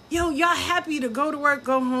 yo, y'all happy to go to work,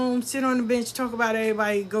 go home, sit on the bench, talk about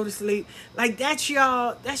everybody, go to sleep. Like, that's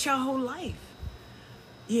y'all whole life.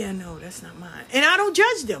 Yeah, no, that's not mine. And I don't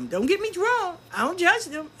judge them. Don't get me wrong. I don't judge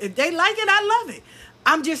them. If they like it, I love it.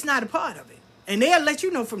 I'm just not a part of it. And they'll let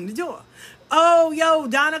you know from the door. Oh, yo,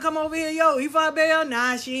 Donna, come over here. Yo, Eva Bell.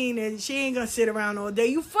 Nah, she ain't gonna sit around all day.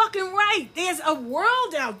 You fucking right. There's a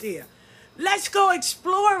world out there. Let's go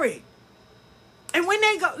explore it. And when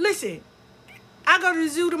they go, listen, I go to the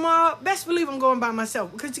zoo tomorrow. Best believe I'm going by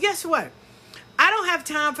myself. Because guess what? I don't have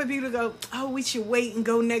time for people to go, oh, we should wait and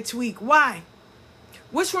go next week. Why?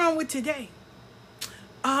 What's wrong with today?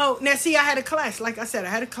 Oh, now see, I had a class. Like I said, I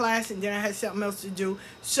had a class and then I had something else to do.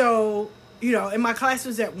 So, you know, and my class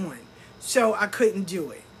was at 1. So I couldn't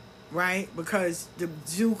do it, right? Because the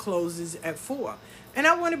zoo closes at 4. And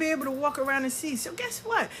I want to be able to walk around and see. So guess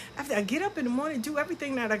what? After I get up in the morning, do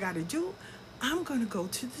everything that I got to do, I'm going to go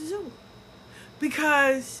to the zoo.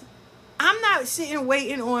 Because I'm not sitting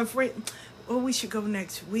waiting on friends. Oh, we should go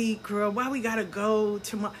next week, girl. Why we got to go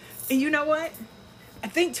tomorrow? And you know what? I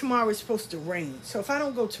think tomorrow is supposed to rain. So if I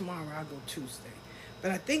don't go tomorrow, I'll go Tuesday.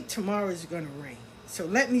 But I think tomorrow is going to rain. So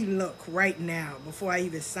let me look right now before I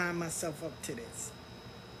even sign myself up to this.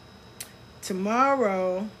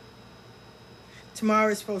 Tomorrow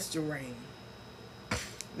is supposed to rain.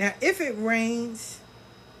 Now, if it rains,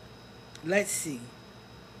 let's see.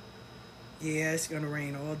 Yeah, it's going to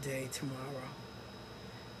rain all day tomorrow.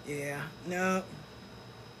 Yeah, no.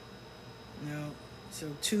 So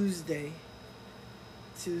Tuesday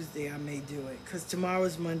I may do it. Because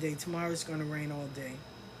tomorrow's Monday. Tomorrow's going to rain all day.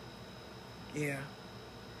 Yeah.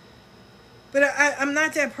 But I'm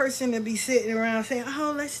not that person to be sitting around saying,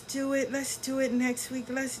 oh, let's do it next week.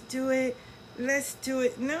 Let's do it.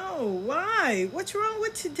 No, why? What's wrong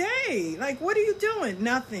with today? Like, what are you doing?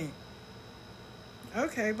 Nothing.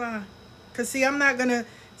 Okay, bye. Because, see, I'm not going to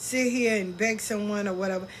sit here and beg someone or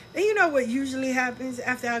whatever. And you know what usually happens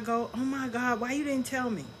after I go, oh, my God, why you didn't tell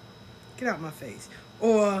me? Get out my face.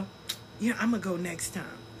 Or, yeah, I'm going to go next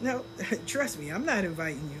time. No, trust me, I'm not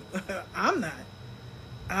inviting you. I'm not.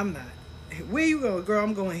 Where you go, girl?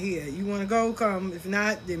 I'm going here. You want to go? Come. If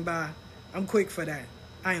not, then bye. I'm quick for that.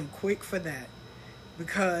 I am quick for that.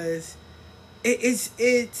 Because it's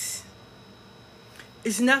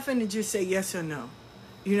nothing to just say yes or no.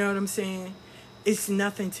 You know what I'm saying? It's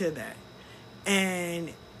nothing to that.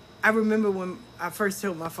 And I remember when I first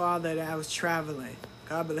told my father that I was traveling.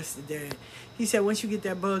 God bless the dead. He said, once you get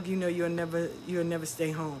that bug, you know you'll never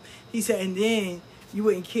stay home. He said, and then you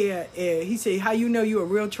wouldn't care. He said, how you know you're a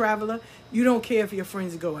real traveler? You don't care if your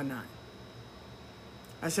friends go or not.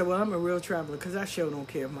 I said, well, I'm a real traveler because I sure don't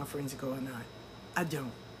care if my friends go or not. I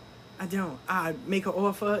don't. I make an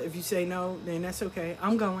offer. If you say no, then that's okay.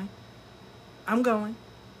 I'm going. I'm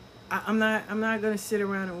not going to sit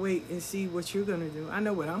around and wait and see what you're going to do. I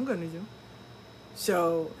know what I'm going to do.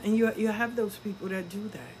 So, and you have those people that do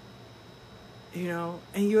that, you know,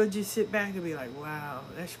 and you'll just sit back and be like, wow,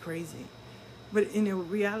 that's crazy. But in the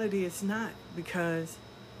reality, it's not, because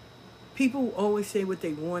people always say what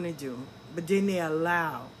they want to do, but then they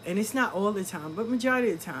allow, and it's not all the time, but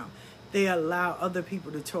majority of the time, they allow other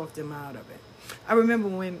people to talk them out of it. I remember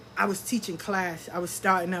when I was teaching class, I was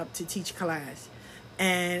starting up to teach class,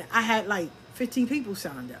 and I had like 15 people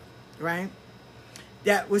signed up, right?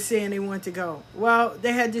 That was saying they wanted to go. Well,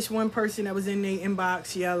 they had this one person that was in their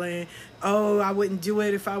inbox yelling, oh, I wouldn't do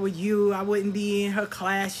it if I were you. I wouldn't be in her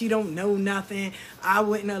class. She don't know nothing. I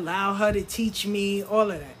wouldn't allow her to teach me, all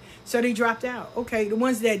of that. So they dropped out. Okay, the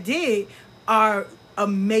ones that did are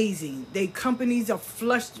amazing. Their companies are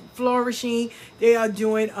flourishing. They are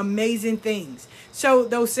doing amazing things. So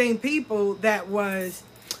those same people that was,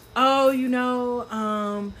 oh, you know,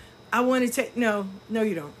 I want to take, no,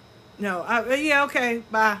 you don't. No, yeah, okay,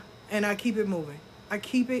 bye. And I keep it moving.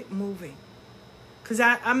 Because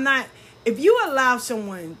I'm not, if you allow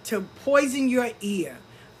someone to poison your ear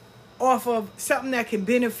off of something that can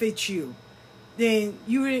benefit you, then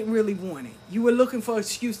you didn't really want it. You were looking for an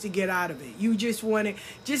excuse to get out of it. You just wanted,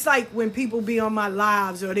 just like when people be on my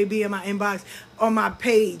lives or they be in my inbox, on my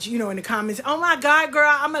page, in the comments, oh my God, girl,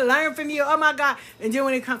 I'm going to learn from you. Oh my God. And then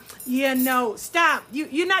when it comes, yeah, no, stop.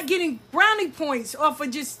 You're not getting brownie points off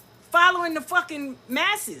of just following the fucking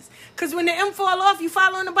masses. Because when the M fall off, you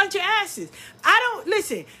following a bunch of asses.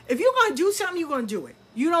 Listen, if you're going to do something, you're going to do it.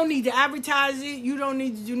 You don't need to advertise it. You don't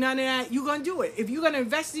need to do none of that. You're going to do it. If you're going to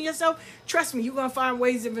invest in yourself, trust me, you're going to find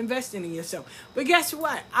ways of investing in yourself. But guess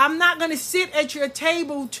what? I'm not going to sit at your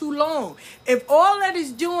table too long. If all that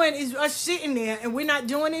is doing is us sitting there and we're not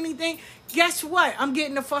doing anything, guess what? I'm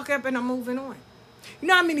getting the fuck up and I'm moving on. You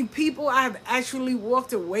know how many people I've actually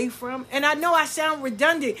walked away from? And I know I sound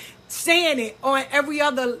redundant saying it on every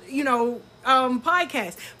other,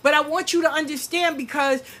 podcast. But I want you to understand,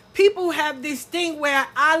 because people have this thing where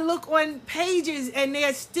I look on pages and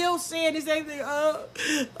they're still saying the same thing. Oh,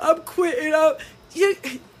 I'm quitting up.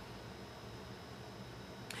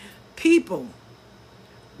 People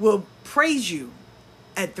will praise you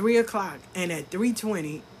at 3 o'clock, and at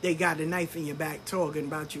 3:20, they got a knife in your back talking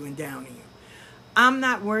about you and downing you. I'm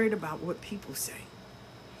not worried about what people say.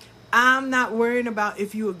 I'm not worried about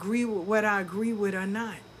if you agree with what I agree with or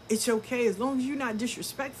not. It's okay. As long as you're not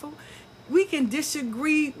disrespectful, we can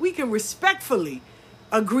disagree. We can respectfully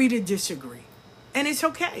agree to disagree. And it's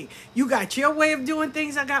okay. You got your way of doing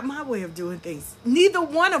things. I got my way of doing things. Neither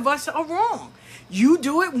one of us are wrong. You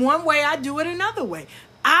do it one way. I do it another way.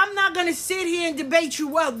 I'm not going to sit here and debate you.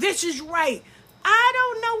 Well, this is right. I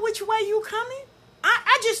don't know which way you coming.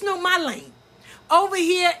 I just know my lane. Over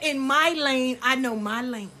here in my lane, I know my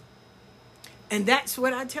lane. And that's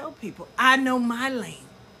what I tell people. I know my lane.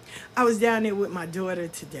 I was down there with my daughter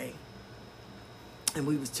today, and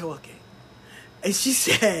we was talking. And she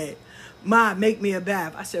said, Ma, make me a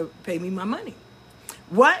bath. I said, pay me my money.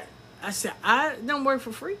 What? I said, I don't work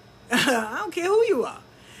for free. I don't care who you are.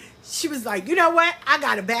 She was like, you know what? I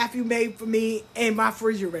got a bath you made for me in my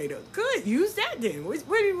refrigerator. Good, use that then.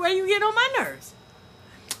 Where you get on my nerves?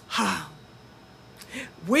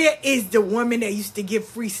 Where is the woman that used to give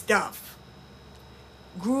free stuff?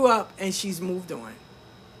 Grew up and she's moved on.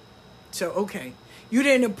 So, okay. You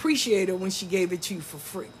didn't appreciate her when she gave it to you for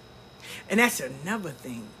free. And that's another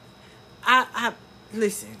thing.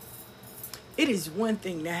 Listen, it is one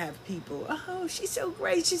thing to have people, oh, she's so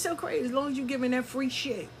great, as long as you're giving that free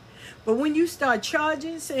shit. But when you start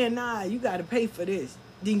charging, saying, nah, you got to pay for this,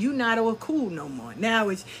 then you're not all cool no more. Now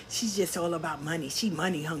she's just all about money. She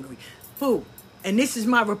money hungry. Fool. And this is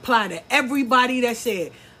my reply to everybody that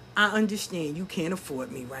said, I understand you can't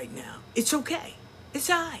afford me right now. It's okay. It's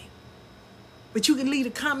all right. But you can leave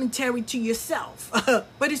a commentary to yourself.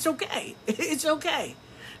 But it's okay. It's okay.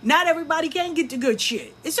 Not everybody can get the good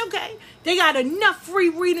shit. It's okay. They got enough free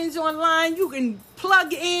readings online. You can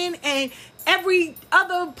plug in, and every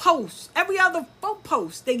other post,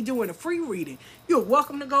 they doing a free reading. You're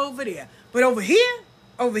welcome to go over there. But over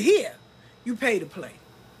here, you pay to play.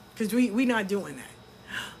 Because we not doing that.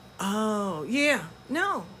 Oh, yeah.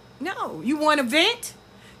 No. You want a vent?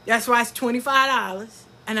 That's why it's $25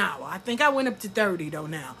 an hour. I think I went up to 30 though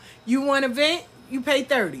now. You want a vent? You pay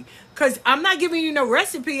 30. Because I'm not giving you no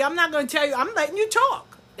recipe. I'm not going to tell you. I'm letting you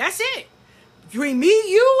talk. That's it. Between me,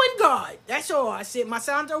 you, and God. That's all. I sit in my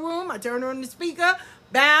Santo room. I turn on the speaker.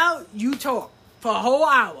 Bow. You talk. For a whole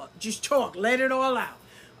hour. Just talk. Let it all out.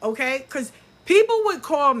 Okay? Because people would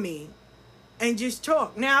call me and just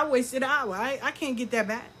talk. Now I wasted an hour. I can't get that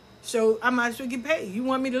back. So I might as well get paid. You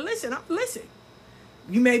want me to listen? I'm listen.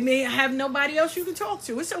 You may have nobody else you can talk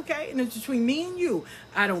to. It's okay. And it's between me and you.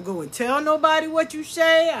 I don't go and tell nobody what you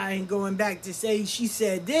say. I ain't going back to say she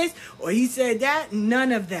said this or he said that.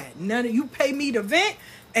 None of that. You pay me to vent,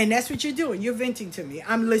 and that's what you're doing. You're venting to me.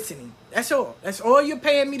 I'm listening. That's all. That's all you're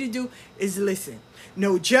paying me to do is listen.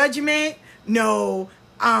 No judgment. No,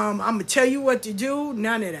 I'm going to tell you what to do.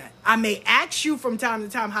 None of that. I may ask you from time to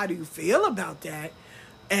time, how do you feel about that?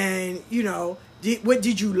 And, what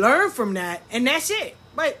did you learn from that? And that's it.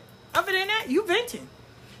 But other than that, you venting.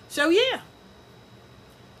 So, yeah.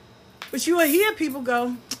 But you will hear people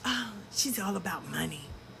go, oh, she's all about money.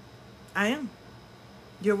 I am.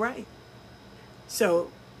 You're right.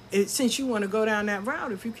 So, since you want to go down that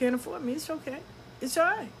route, if you can't afford me, it's okay. It's all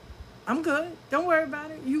right. I'm good. Don't worry about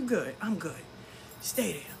it. You good. I'm good.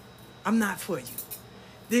 Stay there. I'm not for you.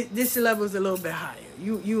 This level is a little bit higher.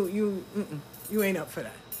 You ain't up for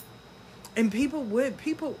that. And people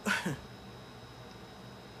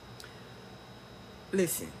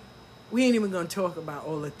listen, we ain't even going to talk about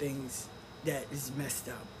all the things that is messed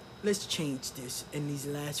up. Let's change this in these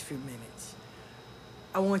last few minutes.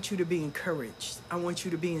 I want you to be encouraged. I want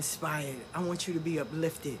you to be inspired. I want you to be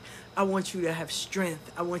uplifted. I want you to have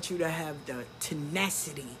strength. I want you to have the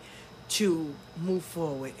tenacity to move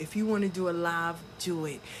forward. If you want to do a live, do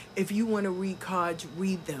it. If you want to read cards,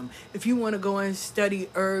 read them. If you want to go and study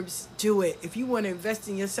herbs, do it. If you want to invest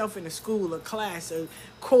in yourself in a school, a class, a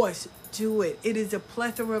course, do it. It is a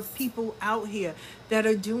plethora of people out here that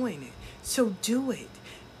are doing it. So do it.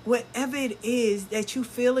 Whatever it is that you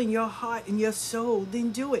feel in your heart and your soul,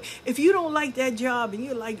 then do it. If you don't like that job and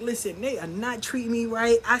you're like, listen, they are not treating me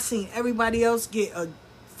right. I seen everybody else get a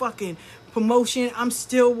fucking promotion. I'm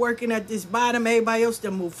still working at this bottom. Everybody else to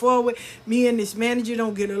move forward. Me and this manager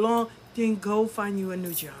don't get along. Then go find you a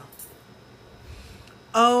new job.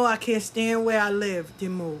 Oh, I can't stand where I live.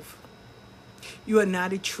 Then move. You are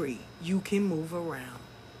not a tree. You can move around.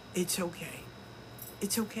 It's okay.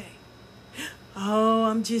 It's okay. Oh,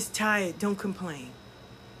 I'm just tired. Don't complain.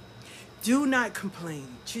 Do not complain.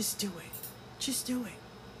 Just do it. Just do it.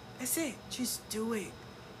 That's it. Just do it.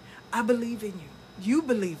 I believe in you. You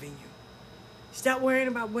believe in you. Stop worrying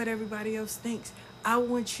about what everybody else thinks. I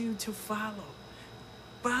want you to follow.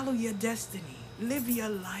 Follow your destiny. Live your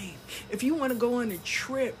life. If you want to go on a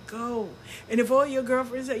trip, go. And if all your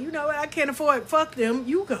girlfriends say, you know what, I can't afford, fuck them,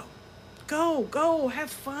 you go. Go. Have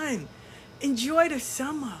fun. Enjoy the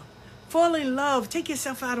summer. Fall in love. Take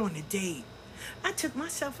yourself out on a date. I took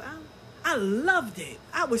myself out. I loved it.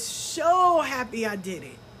 I was so happy I did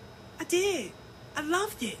it. I did. I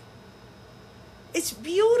loved it. It's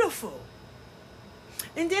beautiful.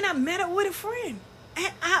 And then I met up with a friend.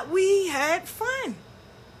 And we had fun.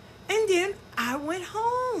 And then I went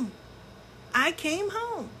home. I came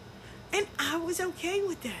home. And I was okay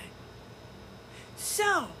with that.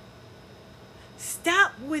 So,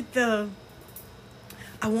 stop with the,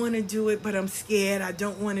 I want to do it, but I'm scared. I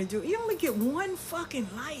don't want to do it. You only get one fucking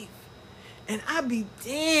life. And I'd be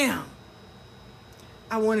damn.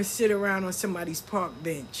 I want to sit around on somebody's park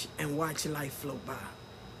bench and watch life float by.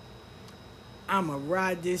 I'm going to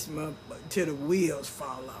ride this till the wheels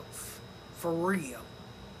fall off. For real.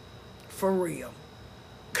 For real.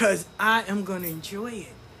 Because I am going to enjoy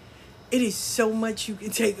it. It is so much you can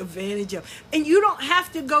take advantage of. And you don't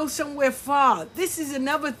have to go somewhere far. This is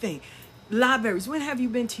another thing. Libraries. When have you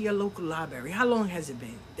been to your local library? How long has it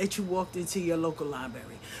been that you walked into your local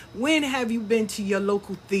library? When have you been to your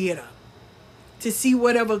local theater to see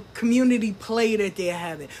whatever community play that they're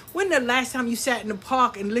having? When the last time you sat in the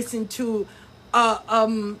park and listened to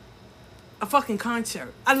a fucking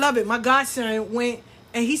concert? I love it. My godson went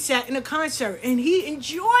and he sat in a concert and he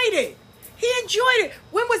enjoyed it. He enjoyed it.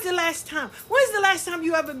 When was the last time? When's the last time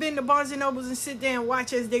you ever been to Barnes and Nobles and sit there and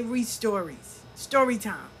watch as they read stories? Story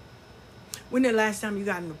time. When the last time you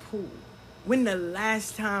got in the pool? When the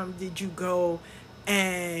last time did you go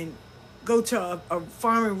and go to a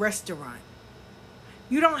foreign restaurant?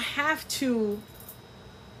 You don't have to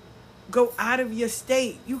go out of your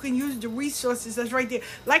state. You can use the resources that's right there.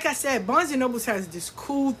 Like I said, Barnes & Noble has this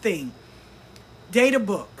cool thing. Date a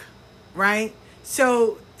book, right?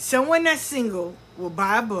 So someone that's single will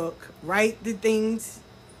buy a book, write the things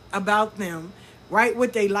about them, write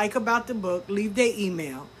what they like about the book, leave their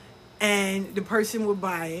email, and the person will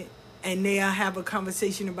buy it, and they'll have a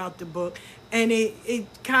conversation about the book. And it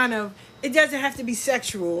doesn't have to be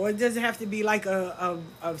sexual, or it doesn't have to be like a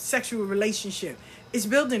sexual relationship. It's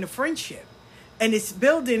building a friendship, and it's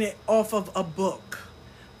building it off of a book.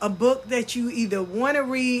 A book that you either want to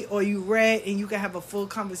read or you read, and you can have a full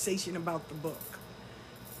conversation about the book.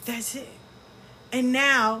 That's it. And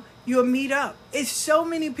now you'll meet up. It's so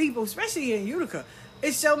many people, especially in Utica.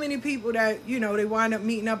 It's so many people that, they wind up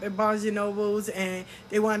meeting up at Barnes and Nobles, and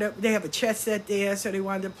they have a chess set there, so they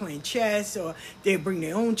wind up playing chess, or they bring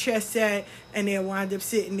their own chess set, and they'll wind up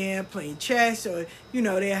sitting there playing chess, or,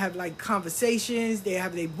 they have like conversations, they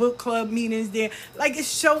have their book club meetings there. Like, it's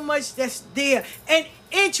so much that's there, and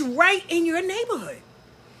it's right in your neighborhood.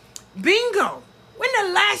 Bingo. When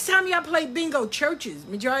the last time y'all played bingo? Churches,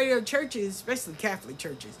 majority of churches, especially Catholic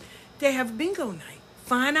churches, they have bingo night.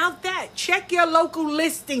 Find out that. Check your local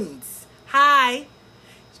listings. Hi.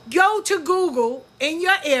 Go to Google in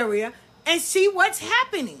your area and see what's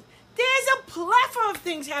happening. There's a plethora of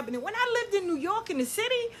things happening. When I lived in New York in the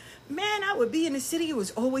city, man, I would be in the city. It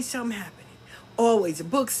was always something happening. Always a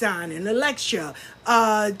book signing, a lecture,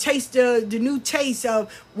 taste the new taste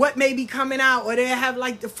of what may be coming out, or they have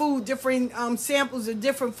like the food, different samples of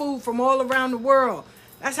different food from all around the world.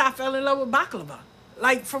 That's how I fell in love with baklava.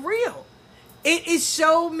 Like, for real. It is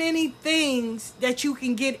so many things that you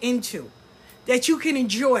can get into, that you can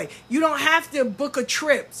enjoy. You don't have to book a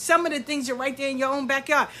trip. Some of the things are right there in your own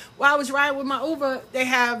backyard. While I was riding with my Uber, they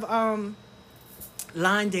have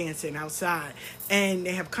line dancing outside, and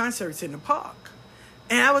they have concerts in the park.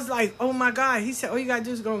 And I was like, oh my God. He said, all you got to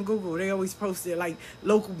do is go on Google. They always post it like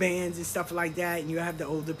local bands and stuff like that. And you have the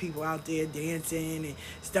older people out there dancing and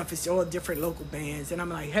stuff. It's all different local bands. And I'm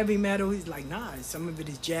like, heavy metal? He's like, nah, some of it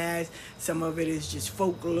is jazz. Some of it is just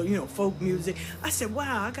folk, folk music. I said,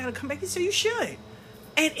 wow, I got to come back. He said, you should.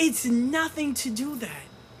 And it's nothing to do that.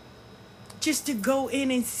 Just to go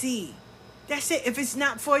in and see. That's it. If it's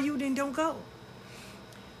not for you, then don't go.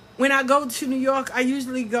 When I go to New York, I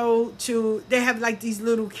usually go to, they have like these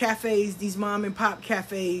little cafes, these mom and pop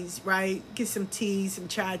cafes, right? Get some tea, some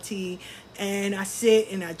chai tea, and I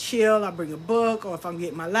sit and I chill. I bring a book, or if I'm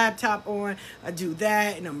getting my laptop on, I do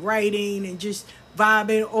that, and I'm writing and just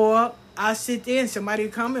vibing, or I'll sit there and somebody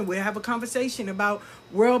will come and we'll have a conversation about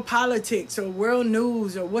world politics or world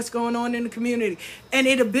news or what's going on in the community. And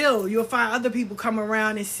it'll build. You'll find other people come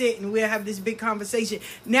around and sit and we'll have this big conversation.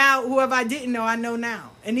 Now, whoever I didn't know, I know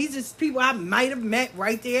now. And these are people I might have met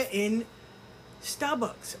right there in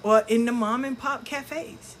Starbucks or in the mom and pop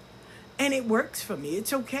cafes. And it works for me.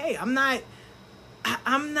 It's okay. I'm not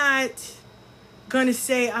gonna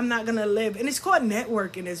say I'm not gonna live, and it's called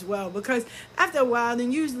networking as well, because after a while,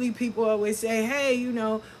 then usually people always say, hey,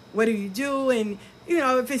 what do you do? And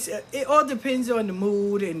if it all depends on the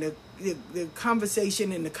mood and the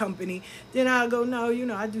conversation and the company, then I'll go, no,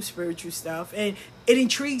 I do spiritual stuff, and it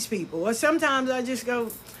intrigues people. Or sometimes I just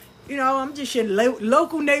go, I'm just your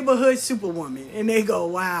local neighborhood superwoman, and they go,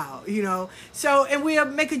 wow, so, and we'll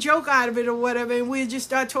make a joke out of it or whatever, and we'll just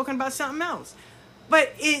start talking about something else.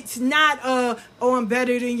 But it's not, oh, I'm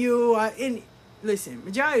better than you. Listen,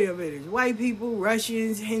 majority of it is white people,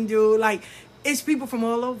 Russians, Hindu. Like, it's people from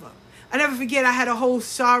all over. I never forget, I had a whole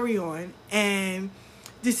sari on, and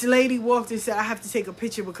this lady walked and said, I have to take a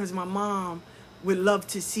picture because my mom would love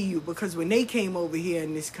to see you. Because when they came over here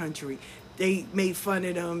in this country, they made fun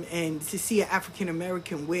of them. And to see an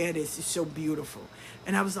African-American wear this is so beautiful.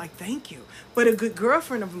 And I was like, thank you. But a good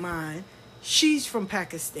girlfriend of mine, she's from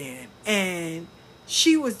Pakistan, and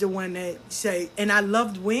she was the one that said, and I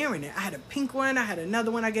loved wearing it. I had a pink one. I had another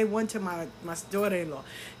one. I gave one to my daughter-in-law.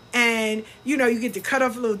 And, you get to cut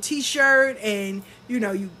off a little T-shirt, and,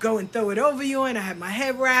 you go and throw it over you. And I had my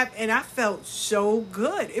head wrap, and I felt so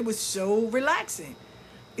good. It was so relaxing,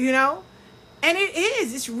 And it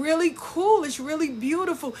is. It's really cool. It's really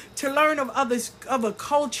beautiful to learn of a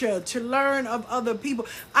culture, to learn of other people.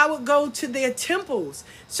 I would go to their temples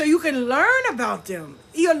so you can learn about them.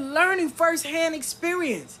 You're learning firsthand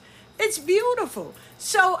experience. It's beautiful.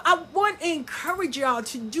 So I want to encourage y'all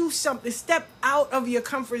to do something. Step out of your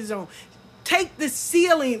comfort zone. Take the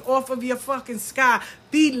ceiling off of your fucking sky.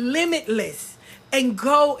 Be limitless. And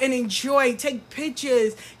go and enjoy. Take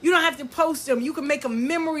pictures. You don't have to post them. You can make a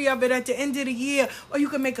memory of it at the end of the year. Or you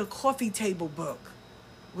can make a coffee table book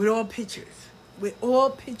with all pictures. With all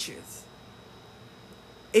pictures.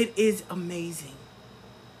 It is amazing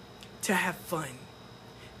to have fun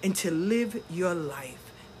and to live your life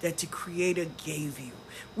that the Creator gave you.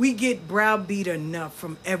 We get browbeat enough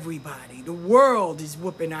from everybody. The world is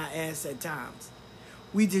whooping our ass at times.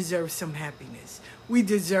 We deserve some happiness. We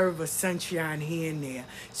deserve a sunshine here and there.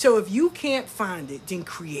 So if you can't find it, then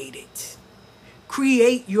create it.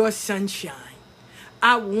 Create your sunshine.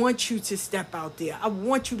 I want you to step out there. I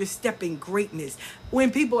want you to step in greatness. When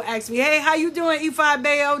people ask me, hey, how you doing, Ifa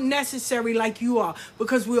Bayo? Necessary like you are,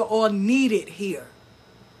 because we're all needed here.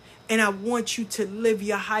 And I want you to live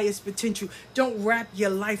your highest potential. Don't wrap your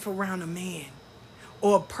life around a man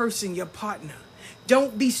or a person, your partner.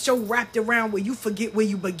 Don't be so wrapped around where you forget where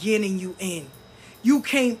you begin and you end. You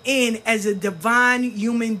came in as a divine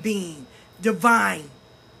human being. Divinely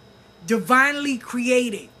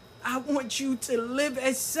created. I want you to live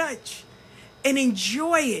as such and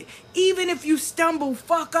enjoy it. Even if you stumble,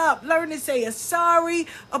 fuck up, learn to say a sorry,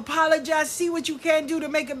 apologize, see what you can do to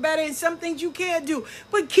make it better, and some things you can't do.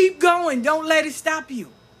 But keep going. Don't let it stop you.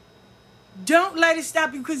 Don't let it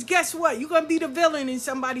stop you, because guess what? You're going to be the villain in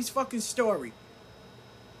somebody's fucking story.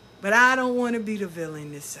 But I don't want to be the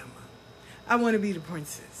villain this summer. I want to be the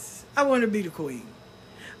princess. I want to be the queen.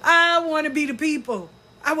 I want to be the people.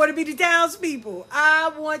 I want to be the townspeople.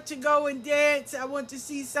 I want to go and dance. I want to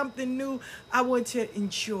see something new. I want to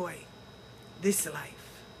enjoy this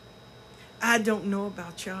life. I don't know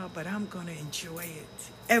about y'all, but I'm going to enjoy it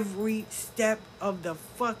every step of the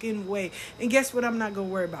fucking way. And guess what? I'm not going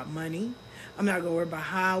to worry about money. I'm not going to worry about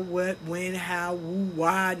how, what, when, how, who,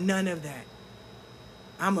 why, none of that.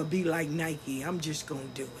 I'm going to be like Nike. I'm just going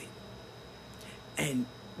to do it. And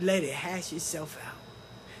let it hash itself out.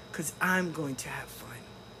 Because I'm going to have fun.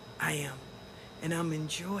 I am. And I'm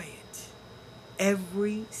enjoy it.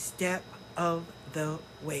 Every step of the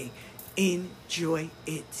way. Enjoy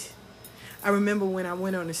it. I remember when I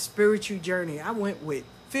went on a spiritual journey, I went with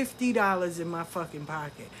 $50 in my fucking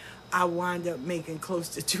pocket. I wound up making close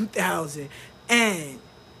to $2,000, and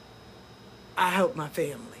I helped my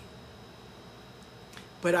family.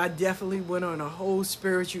 But I definitely went on a whole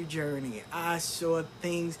spiritual journey. I saw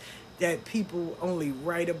things that people only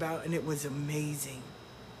write about, and it was amazing.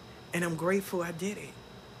 And I'm grateful I did it.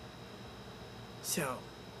 So,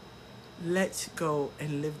 let's go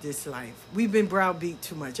and live this life. We've been browbeat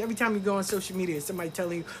too much. Every time you go on social media, somebody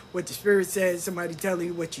telling you what the Spirit says, somebody telling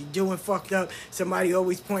you what you're doing fucked up, somebody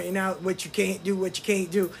always pointing out what you can't do, what you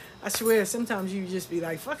can't do. I swear, sometimes you just be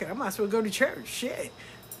like, fuck it, I might as well go to church. Shit.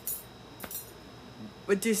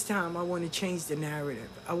 But this time, I want to change the narrative.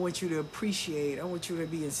 I want you to appreciate. I want you to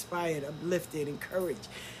be inspired, uplifted, encouraged.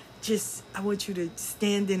 I want you to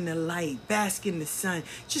stand in the light, bask in the sun.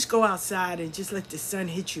 Just go outside and just let the sun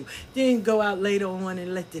hit you. Then go out later on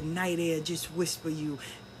and let the night air just whisper you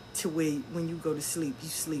to where when you go to sleep, you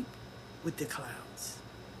sleep with the clouds.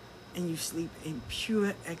 And you sleep in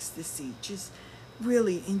pure ecstasy. Just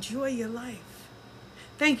really enjoy your life.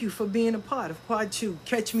 Thank you for being a part of part 2.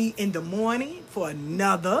 Catch me in the morning for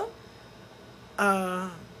another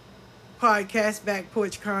podcast, Back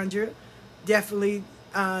Porch Conjure. Definitely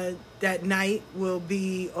that night will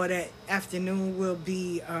be, or that afternoon will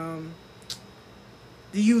be the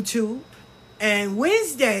YouTube. And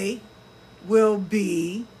Wednesday will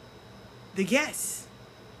be the guests.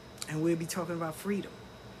 And we'll be talking about freedom.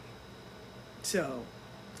 So,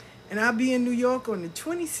 and I'll be in New York on the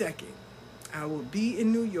 22nd. I will be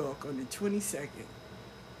in New York on the 22nd.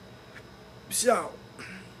 So,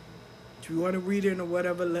 if you want to read it or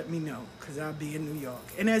whatever, let me know, because I'll be in New York.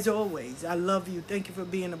 And as always, I love you. Thank you for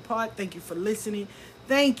being a part. Thank you for listening.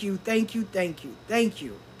 Thank you, thank you, thank you, thank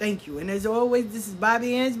you, thank you. And as always, this is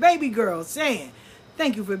Bobby Ann's baby girl saying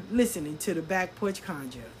thank you for listening to the Back Porch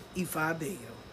Conjure. Ifa Bea.